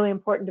it's really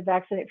important to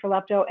vaccinate for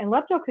lepto. And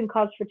lepto can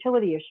cause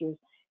fertility issues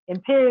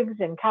in pigs,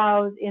 in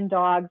cows, in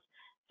dogs.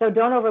 So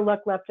don't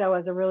overlook lepto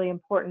as a really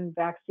important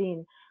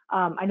vaccine.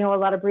 I know a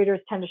lot of breeders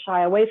tend to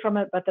shy away from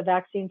it, but the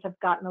vaccines have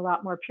gotten a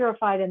lot more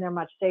purified, and they're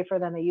much safer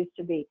than they used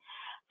to be.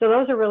 So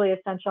those are really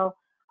essential.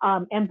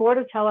 And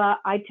Bordetella,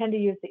 I tend to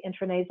use the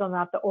intranasal,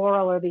 not the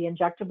oral or the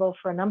injectable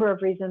for a number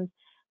of reasons,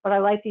 but I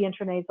like the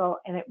intranasal,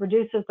 and it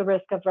reduces the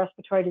risk of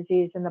respiratory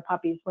disease in the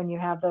puppies when you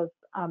have those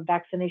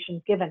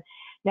vaccinations given.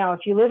 Now,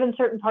 if you live in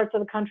certain parts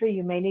of the country,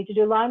 you may need to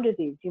do Lyme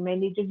disease. You may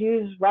need to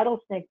use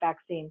rattlesnake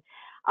vaccine.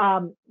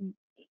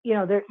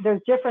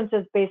 There's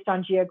differences based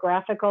on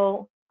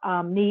geographical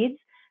needs.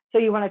 So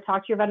you want to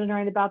talk to your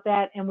veterinarian about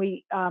that. And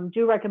we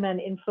do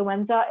recommend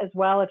influenza as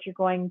well if you're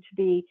going to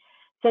be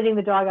sending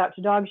the dog out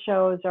to dog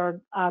shows or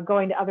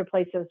going to other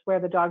places where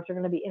the dogs are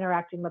going to be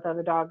interacting with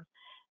other dogs.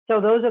 So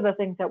those are the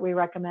things that we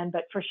recommend,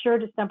 but for sure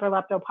distemper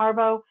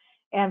leptoparvo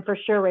and for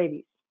sure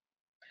rabies.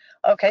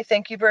 Okay,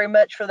 thank you very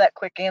much for that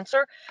quick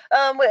answer.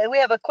 We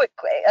have a quick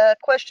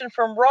question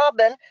from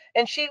Robin,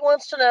 and she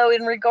wants to know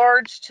in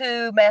regards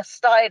to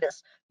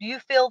mastitis. Do you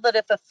feel that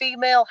if a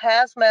female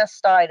has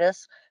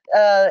mastitis,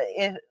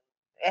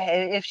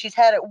 if she's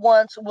had it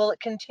once, will it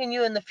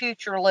continue in the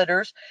future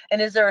litters? And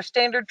is there a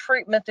standard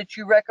treatment that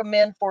you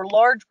recommend for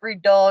large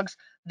breed dogs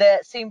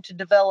that seem to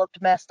develop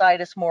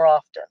mastitis more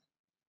often?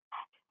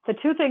 The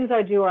 2 things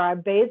I do are I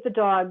bathe the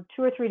dog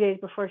 2 or 3 days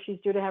before she's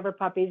due to have her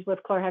puppies with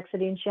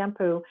chlorhexidine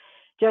shampoo,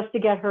 just to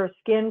get her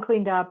skin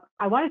cleaned up.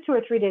 I want it 2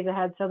 or 3 days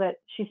ahead so that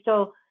she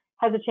still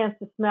has a chance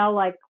to smell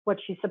like what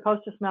she's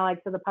supposed to smell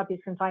like, so the puppies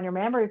can find her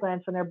mammary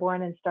glands when they're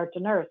born and start to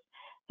nurse.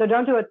 So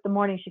don't do it the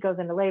morning she goes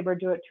into labor.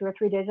 Do it 2 or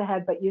 3 days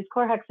ahead, but use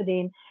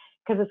chlorhexidine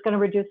because it's going to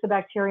reduce the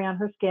bacteria on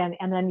her skin,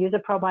 and then use a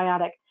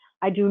probiotic.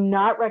 I do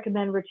not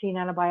recommend routine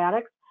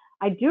antibiotics.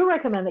 I do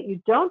recommend that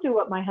you don't do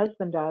what my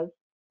husband does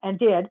and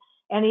did,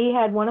 and he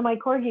had one of my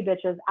corgi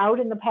bitches out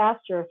in the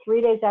pasture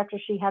 3 days after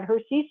she had her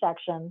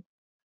C-section,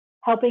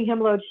 helping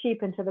him load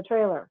sheep into the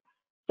trailer.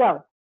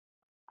 So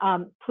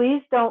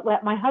please don't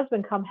let my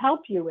husband come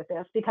help you with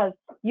this, because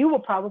you will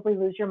probably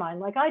lose your mind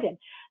like I did.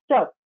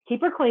 So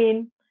keep her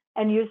clean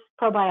and use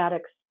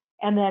probiotics.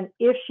 And then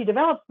if she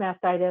develops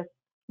mastitis,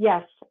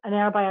 yes, an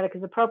antibiotic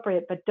is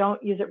appropriate, but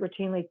don't use it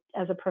routinely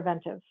as a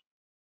preventive.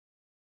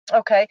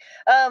 Okay.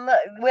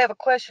 We have a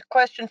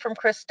question from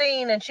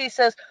Christine, and she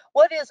says,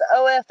 what is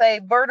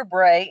OFA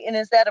vertebrae, and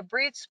is that a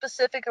breed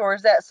specific, or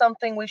is that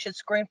something we should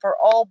screen for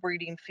all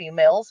breeding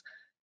females?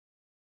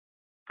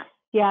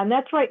 Yeah, and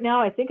that's right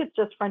now, I think it's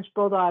just French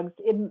Bulldogs.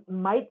 It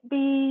might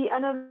be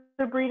another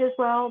breed as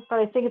well, but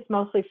I think it's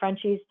mostly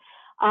Frenchies.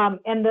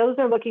 And those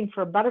are looking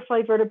for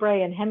butterfly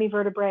vertebrae and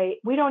hemivertebrae.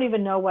 We don't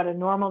even know what a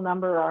normal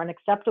number or an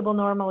acceptable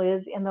normal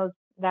is in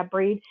that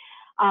breed.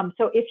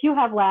 So if you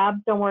have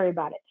labs, don't worry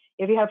about it.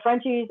 If you have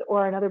Frenchies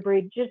or another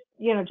breed, just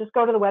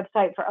go to the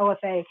website for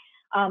OFA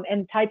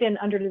and type in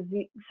under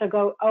disease. So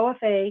go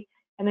OFA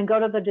and then go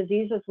to the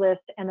diseases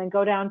list and then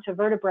go down to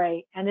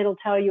vertebrae, and it'll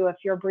tell you if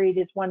your breed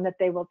is one that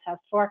they will test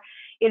for.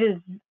 It is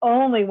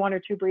only 1 or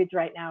 2 breeds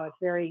right now. It's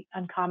very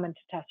uncommon to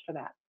test for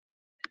that.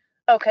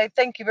 Okay,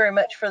 thank you very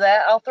much for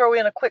that. I'll throw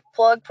in a quick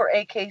plug for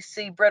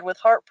AKC Bred with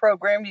Heart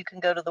program. You can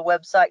go to the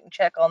website and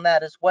check on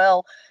that as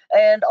well.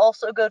 And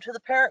also go to the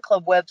Parent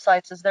Club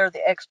websites, as they're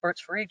the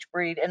experts for each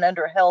breed. And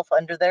under health,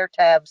 under their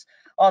tabs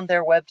on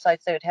their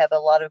websites, they would have a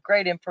lot of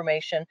great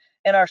information.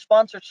 And our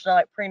sponsors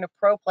tonight, Purina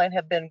Pro Plan,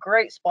 have been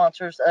great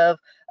sponsors of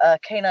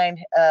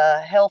Canine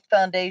Health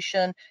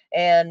Foundation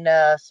and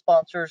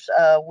sponsors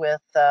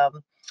with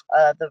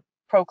the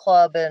Pro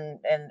Club and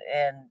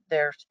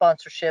their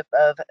sponsorship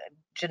of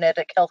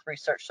genetic health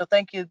research. So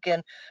thank you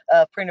again,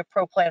 Purina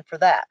Pro Plan, for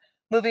that.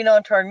 Moving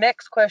on to our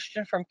next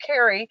question from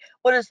Carrie.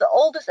 What is the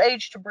oldest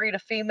age to breed a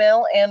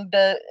female, and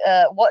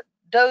what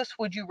dose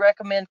would you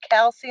recommend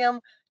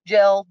calcium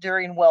gel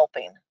during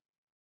whelping?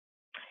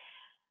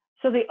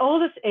 So the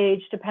oldest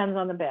age depends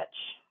on the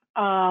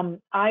bitch.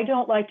 I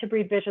don't like to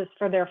breed bitches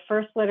for their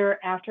first litter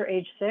after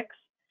age 6.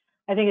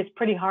 I think it's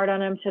pretty hard on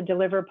them to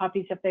deliver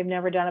puppies if they've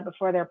never done it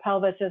before. Their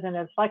pelvis isn't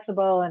as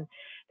flexible and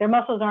their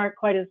muscles aren't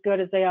quite as good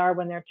as they are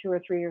when they're 2 or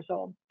 3 years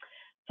old.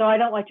 So I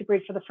don't like to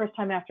breed for the first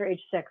time after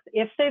age 6.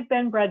 If they've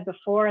been bred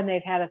before and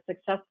they've had a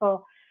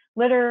successful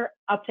litter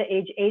up to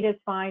age 8 is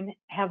fine.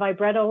 Have I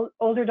bred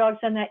older dogs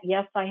than that?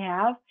 Yes, I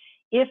have.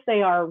 If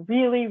they are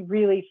really,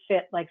 really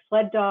fit, like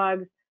sled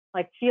dogs,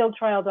 like field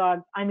trial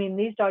dogs, I mean,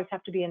 these dogs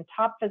have to be in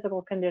top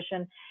physical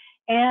condition.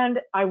 And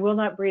I will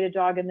not breed a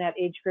dog in that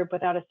age group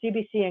without a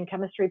CBC and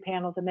chemistry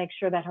panel to make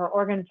sure that her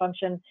organ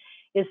function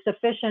is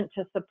sufficient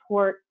to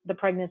support the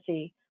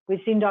pregnancy. We've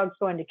seen dogs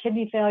go into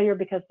kidney failure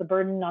because the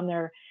burden on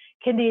their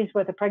kidneys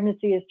with the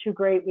pregnancy is too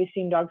great. We've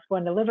seen dogs go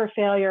into liver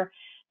failure.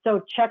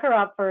 So check her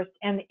out first.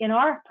 And in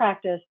our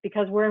practice,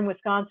 because we're in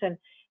Wisconsin,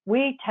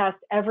 we test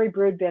every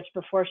brood bitch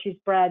before she's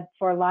bred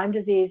for Lyme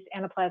disease,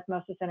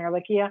 anaplasmosis, and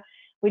Ehrlichia.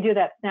 We do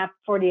that SNAP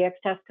 4DX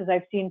test because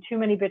I've seen too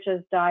many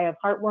bitches die of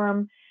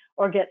heartworm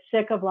or get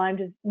sick of Lyme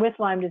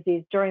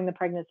disease during the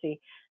pregnancy.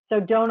 So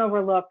don't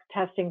overlook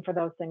testing for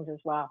those things as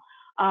well.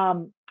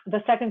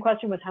 The second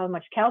question was how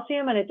much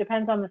calcium, and it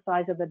depends on the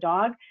size of the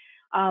dog.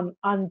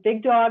 On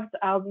big dogs,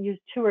 I'll use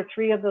 2 or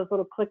 3 of those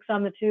little clicks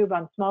on the tube.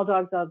 On small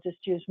dogs, I'll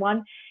just use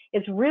 1.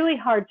 It's really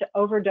hard to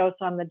overdose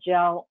on the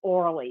gel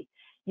orally.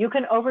 You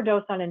can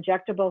overdose on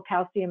injectable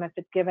calcium if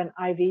it's given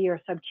IV or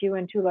sub-Q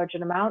in too large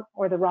an amount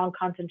or the wrong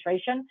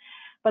concentration.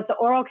 But the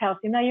oral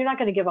calcium, now you're not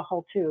going to give a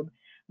whole tube,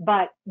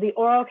 but the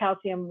oral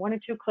calcium, 1 or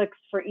 2 clicks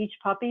for each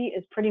puppy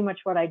is pretty much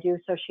what I do.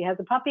 So she has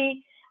a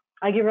puppy,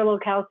 I give her a little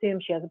calcium.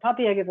 She has a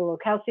puppy, I give her a little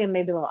calcium,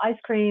 maybe a little ice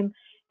cream.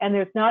 And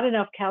there's not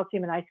enough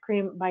calcium in ice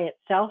cream by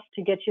itself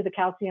to get you the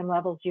calcium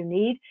levels you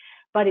need,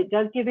 but it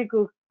does give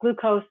you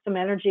glucose, some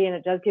energy, and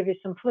it does give you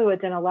some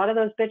fluids. And a lot of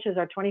those bitches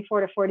are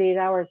 24 to 48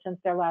 hours since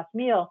their last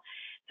meal.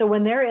 So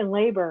when they're in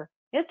labor,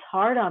 it's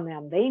hard on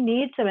them. They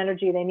need some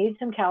energy, they need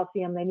some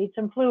calcium, they need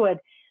some fluid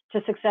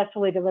to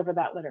successfully deliver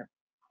that litter.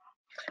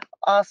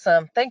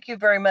 Awesome. Thank you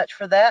very much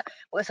for that.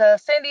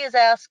 Sandy has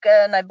asked,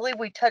 and I believe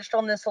we touched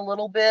on this a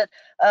little bit,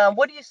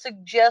 what do you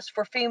suggest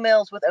for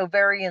females with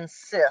ovarian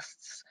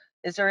cysts?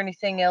 Is there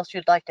anything else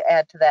you'd like to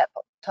add to that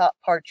top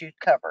part you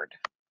covered?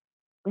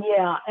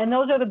 Yeah, and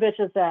those are the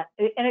bitches that,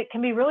 and it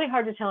can be really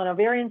hard to tell an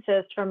ovarian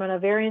cyst from an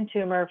ovarian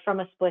tumor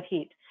from a split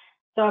heat.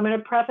 So I'm going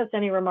to preface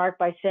any remark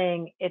by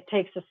saying it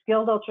takes a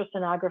skilled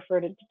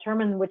ultrasonographer to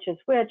determine which is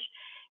which,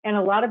 and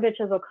a lot of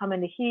bitches will come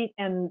into heat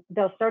and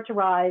they'll start to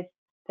rise.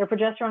 Their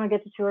progesterone will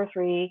get to 2 or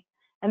 3,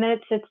 and then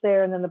it sits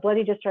there, and then the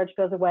bloody discharge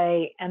goes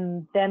away,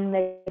 and then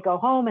they go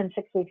home, and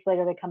 6 weeks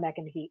later they come back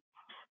into heat.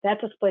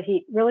 That's a split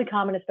heat, really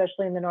common,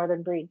 especially in the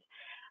northern breeds.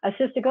 A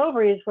cystic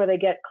ovary is where they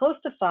get close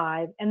to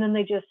 5, and then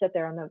they just sit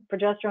there, and the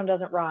progesterone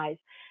doesn't rise.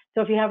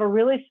 So if you have a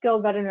really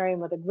skilled veterinarian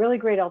with a really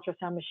great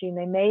ultrasound machine,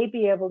 they may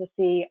be able to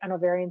see an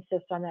ovarian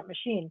cyst on that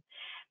machine.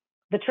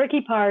 The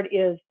tricky part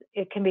is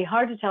it can be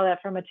hard to tell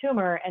that from a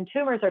tumor, and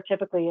tumors are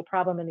typically a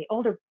problem in the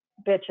older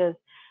bitches,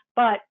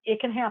 but it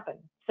can happen.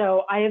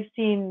 So I have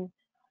seen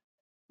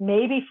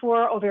maybe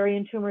 4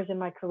 ovarian tumors in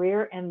my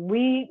career, and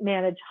we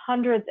manage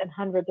hundreds and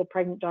hundreds of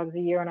pregnant dogs a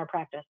year in our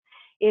practice.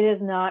 It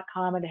is not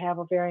common to have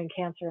ovarian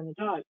cancer in the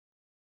dog.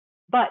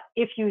 But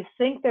if you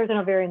think there's an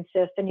ovarian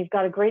cyst and you've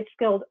got a great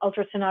skilled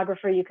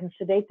ultrasonographer, you can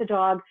sedate the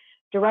dog,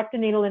 direct the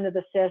needle into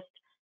the cyst,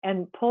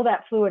 and pull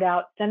that fluid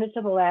out, send it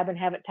to the lab and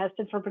have it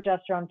tested for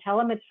progesterone, tell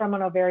them it's from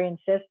an ovarian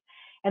cyst,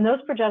 and those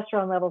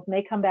progesterone levels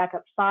may come back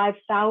at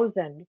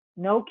 5,000,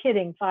 no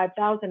kidding,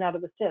 5,000 out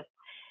of the cyst.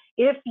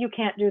 If you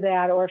can't do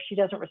that, or if she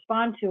doesn't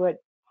respond to it,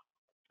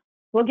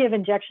 we'll give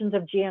injections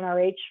of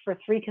GnRH for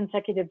 3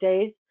 consecutive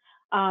days.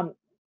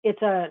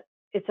 It's a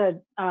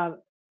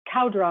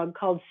cow drug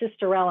called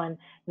cisterellin,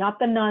 not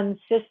the nun,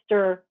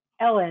 Sister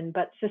Ellen,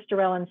 but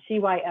Cysterellin,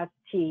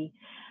 CYST.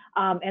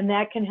 And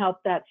that can help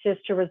that cyst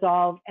to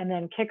resolve and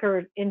then kick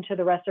her into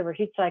the rest of her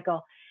heat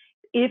cycle.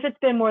 If it's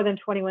been more than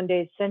 21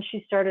 days since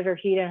she started her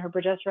heat and her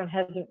progesterone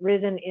hasn't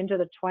risen into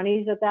the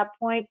 20s at that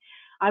point,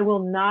 I will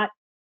not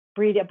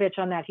breed a bitch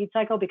on that heat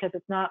cycle because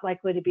it's not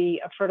likely to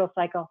be a fertile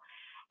cycle.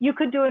 You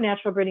could do a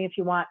natural breeding if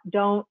you want.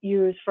 Don't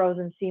use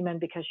frozen semen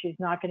because she's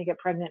not going to get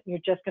pregnant. You're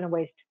just going to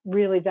waste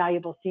really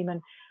valuable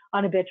semen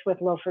on a bitch with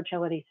low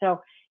fertility.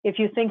 So if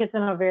you think it's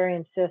an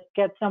ovarian cyst,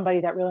 get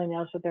somebody that really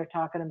knows what they're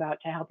talking about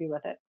to help you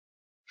with it.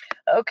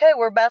 Okay,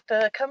 we're about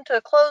to come to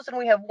a close, and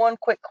we have one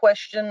quick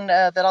question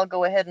that I'll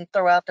go ahead and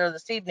throw out there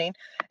this evening.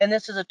 And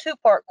this is a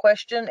two-part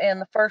question, and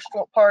the first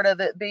part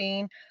of it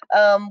being,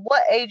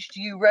 what age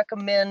do you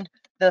recommend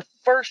the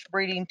first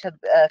breeding to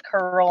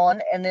occur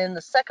on? And then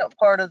the second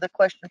part of the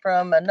question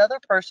from another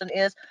person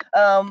is,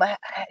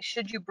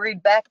 should you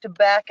breed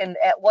back-to-back, and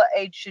at what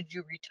age should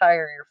you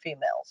retire your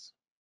females?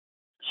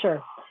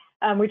 Sure.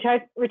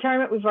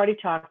 Retirement we've already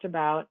talked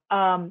about.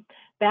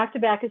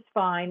 Back-to-back is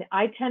fine.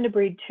 I tend to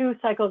breed 2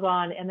 cycles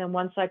on and then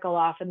 1 cycle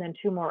off and then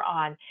 2 more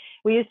on.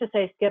 We used to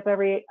say skip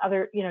every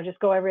other, just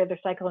go every other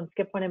cycle and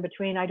skip one in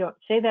between. I don't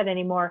say that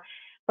anymore,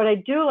 but I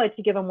do like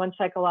to give them 1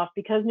 cycle off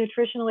because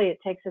nutritionally it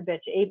takes a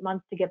bitch 8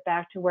 months to get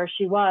back to where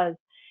she was.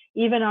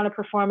 Even on a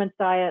performance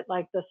diet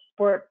like the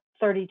Sport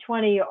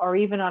 30-20 or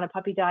even on a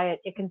puppy diet,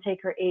 it can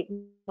take her 8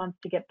 months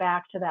to get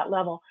back to that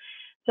level.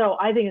 So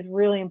I think it's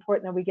really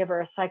important that we give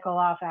her a cycle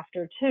off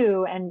after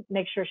 2 and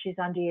make sure she's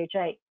on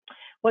DHA.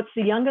 What's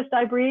the youngest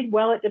I breed?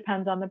 Well, it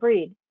depends on the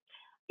breed.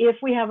 If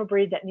we have a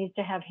breed that needs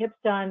to have hips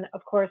done,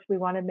 of course, we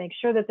want to make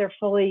sure that they're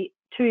fully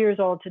 2 years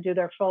old to do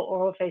their full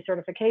OFA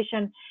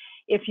certification.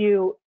 If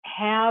you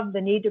have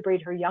the need to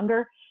breed her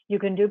younger, you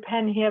can do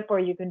pen hip or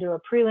you can do a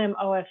prelim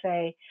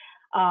OFA.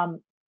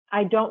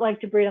 I don't like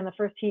to breed on the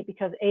first heat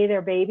because A,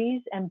 they're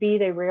babies, and B,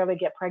 they rarely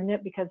get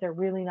pregnant because they're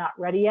really not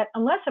ready yet,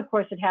 unless, of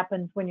course, it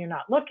happens when you're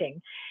not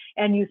looking.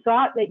 And you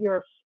thought that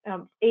your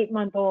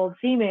 8-month-old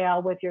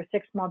female with your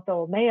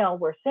 6-month-old male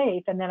were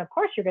safe, and then, of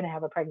course, you're going to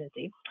have a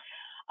pregnancy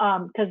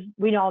because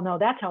we all know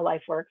that's how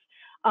life works.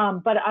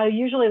 But I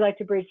usually like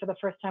to breed for the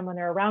first time when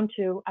they're around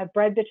 2. I've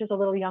bred bitches a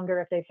little younger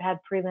if they've had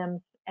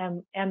prelims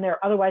and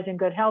they're otherwise in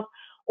good health,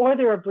 or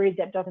they're a breed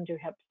that doesn't do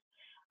hips.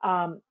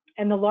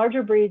 And the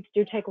larger breeds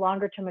do take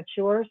longer to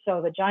mature. So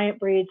the giant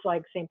breeds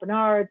like St.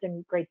 Bernards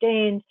and Great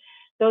Danes,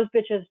 those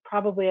bitches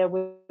probably I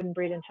wouldn't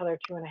breed until they're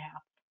 2.5.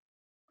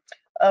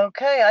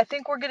 Okay, I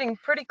think we're getting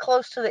pretty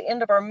close to the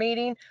end of our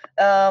meeting.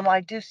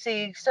 I do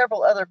see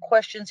several other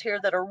questions here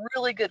that are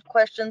really good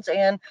questions,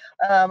 and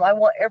I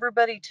want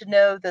everybody to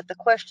know that the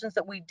questions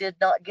that we did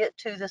not get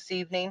to this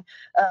evening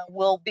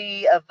will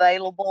be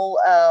available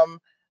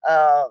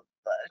uh,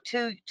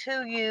 to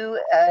you,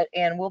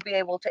 and we'll be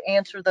able to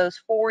answer those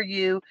for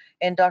you.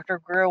 And Dr.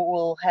 Greer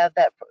will have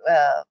that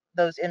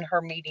those in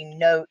her meeting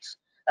notes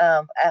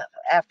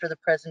after the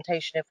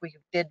presentation if we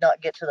did not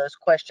get to those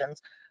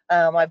questions.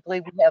 I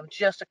believe we have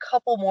just a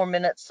couple more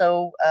minutes,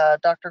 so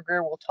Dr.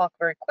 Greer will talk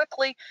very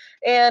quickly.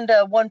 And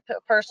one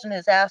person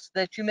has asked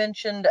that you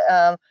mentioned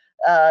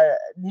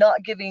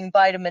not giving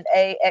vitamin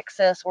A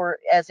excess, or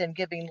as in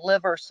giving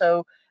liver.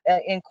 So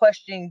in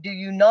questioning, do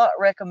you not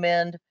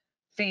recommend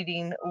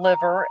feeding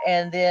liver?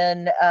 And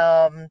then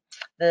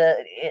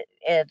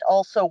and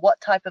also,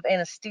 what type of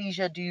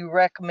anesthesia do you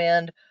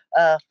recommend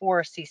for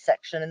a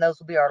C-section? And those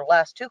will be our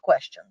last 2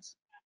 questions.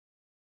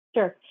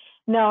 Sure.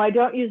 No, I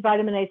don't use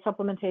vitamin A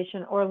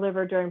supplementation or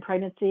liver during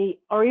pregnancy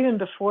or even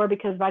before,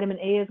 because vitamin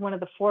A is one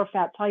of the 4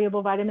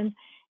 fat-soluble vitamins.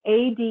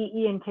 A, D,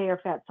 E, and K are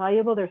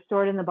fat-soluble. They're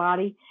stored in the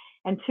body,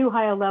 and too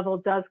high a level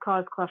does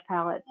cause cleft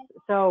palates.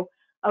 So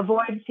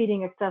avoid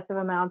feeding excessive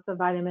amounts of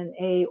vitamin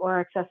A or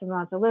excessive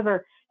amounts of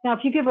liver. Now, if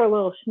you give her a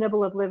little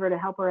snibble of liver to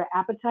help her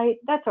appetite,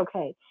 that's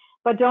okay.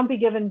 But don't be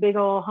given big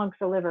old hunks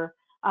of liver.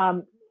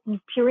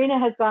 Purina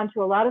has gone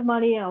to a lot of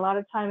money and a lot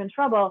of time and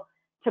trouble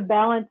to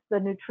balance the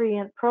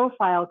nutrient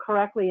profile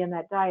correctly in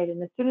that diet.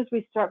 And as soon as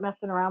we start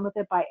messing around with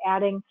it by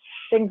adding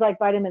things like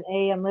vitamin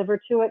A and liver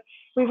to it,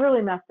 we've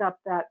really messed up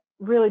that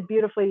really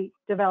beautifully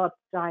developed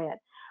diet.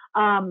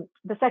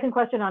 The second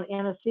question on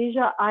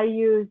anesthesia, I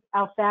use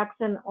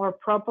Alfaxin or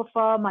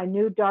Propofol. My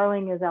new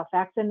darling is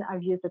Alfaxin.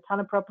 I've used a ton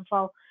of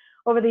Propofol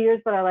over the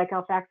years, but I like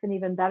Alfaxin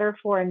even better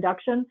for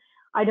induction.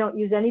 I don't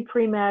use any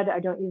pre-med.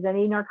 I don't use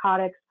any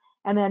narcotics.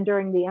 And then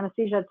during the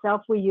anesthesia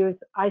itself, we use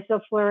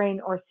isoflurane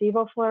or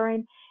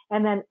sevoflurane.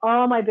 And then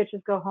all my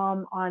bitches go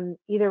home on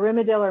either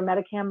Rimadyl or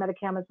Metacam.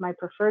 Metacam is my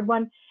preferred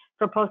one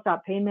for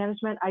post-op pain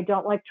management. I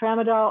don't like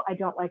tramadol. I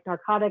don't like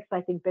narcotics.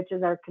 I think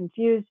bitches are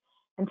confused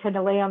and tend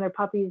to lay on their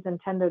puppies and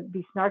tend to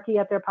be snarky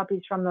at their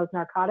puppies from those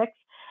narcotics.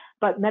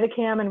 But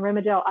Metacam and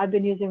Rimadyl, I've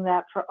been using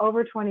that for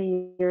over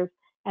 20 years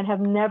and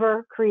have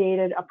never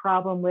created a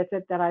problem with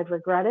it that I've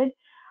regretted.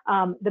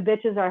 The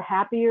bitches are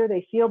happier,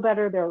 they feel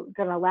better, they're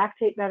going to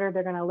lactate better,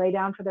 they're going to lay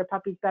down for their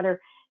puppies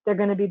better, they're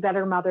going to be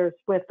better mothers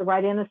with the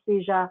right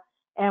anesthesia,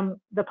 and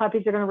the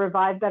puppies are going to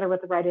revive better with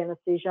the right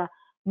anesthesia.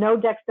 No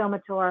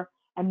dexdomitor,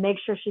 and make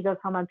sure she goes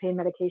home on pain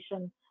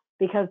medication,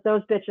 because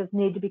those bitches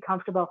need to be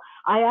comfortable.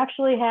 I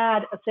actually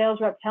had a sales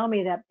rep tell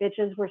me that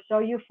bitches were so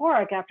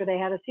euphoric after they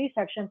had a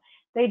C-section,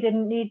 they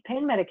didn't need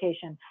pain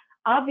medication.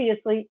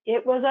 Obviously,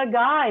 it was a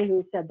guy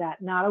who said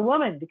that, not a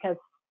woman, because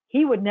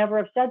he would never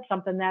have said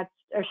something that's,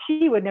 or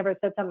she would never have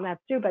said something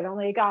that's stupid.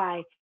 Only a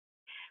guy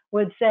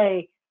would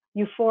say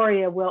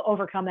euphoria will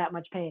overcome that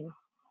much pain.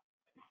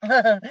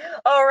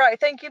 All right,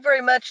 thank you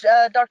very much,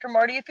 Dr.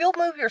 Marty. If you'll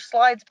move your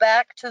slides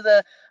back to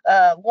the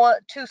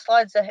two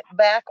slides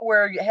back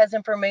where it has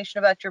information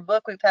about your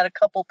book. We've had a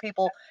couple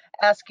people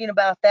asking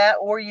about that,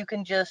 or you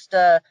can just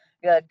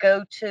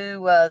go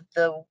to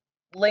the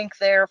link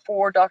there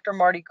for Dr.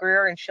 Marty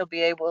Greer, and she'll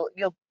be able.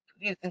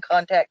 You can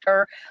contact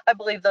her. I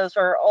believe those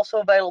are also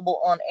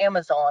available on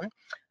Amazon.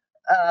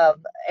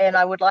 And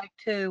I would like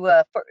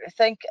to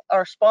thank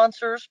our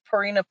sponsors,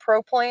 Purina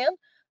Pro Plan,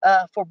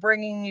 for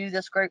bringing you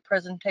this great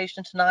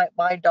presentation tonight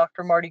by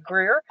Dr. Marty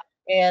Greer.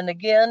 And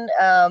again,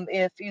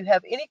 if you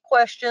have any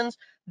questions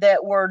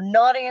that were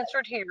not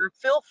answered here,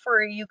 feel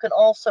free. You can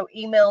also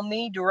email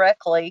me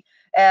directly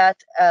at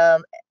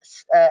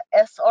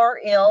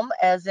SRM,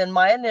 as in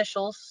my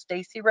initials,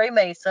 Stacy Ray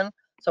Mason.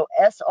 So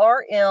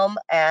SRM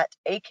at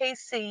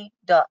akc.org.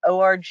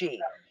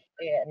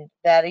 And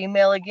that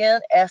email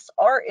again,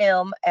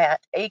 srm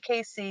at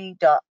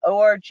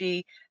akc.org.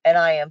 And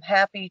I am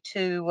happy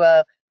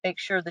to make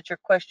sure that your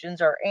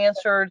questions are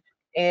answered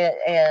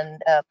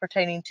and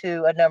pertaining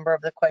to a number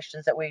of the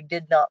questions that we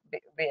did not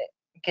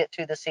get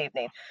to this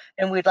evening.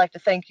 And we'd like to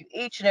thank you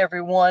each and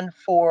every one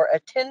for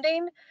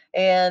attending.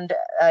 And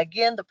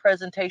again, the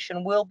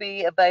presentation will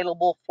be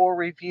available for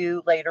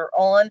review later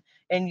on,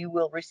 and you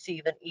will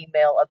receive an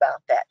email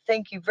about that.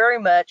 Thank you very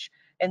much,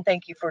 and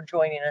thank you for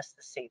joining us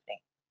this evening.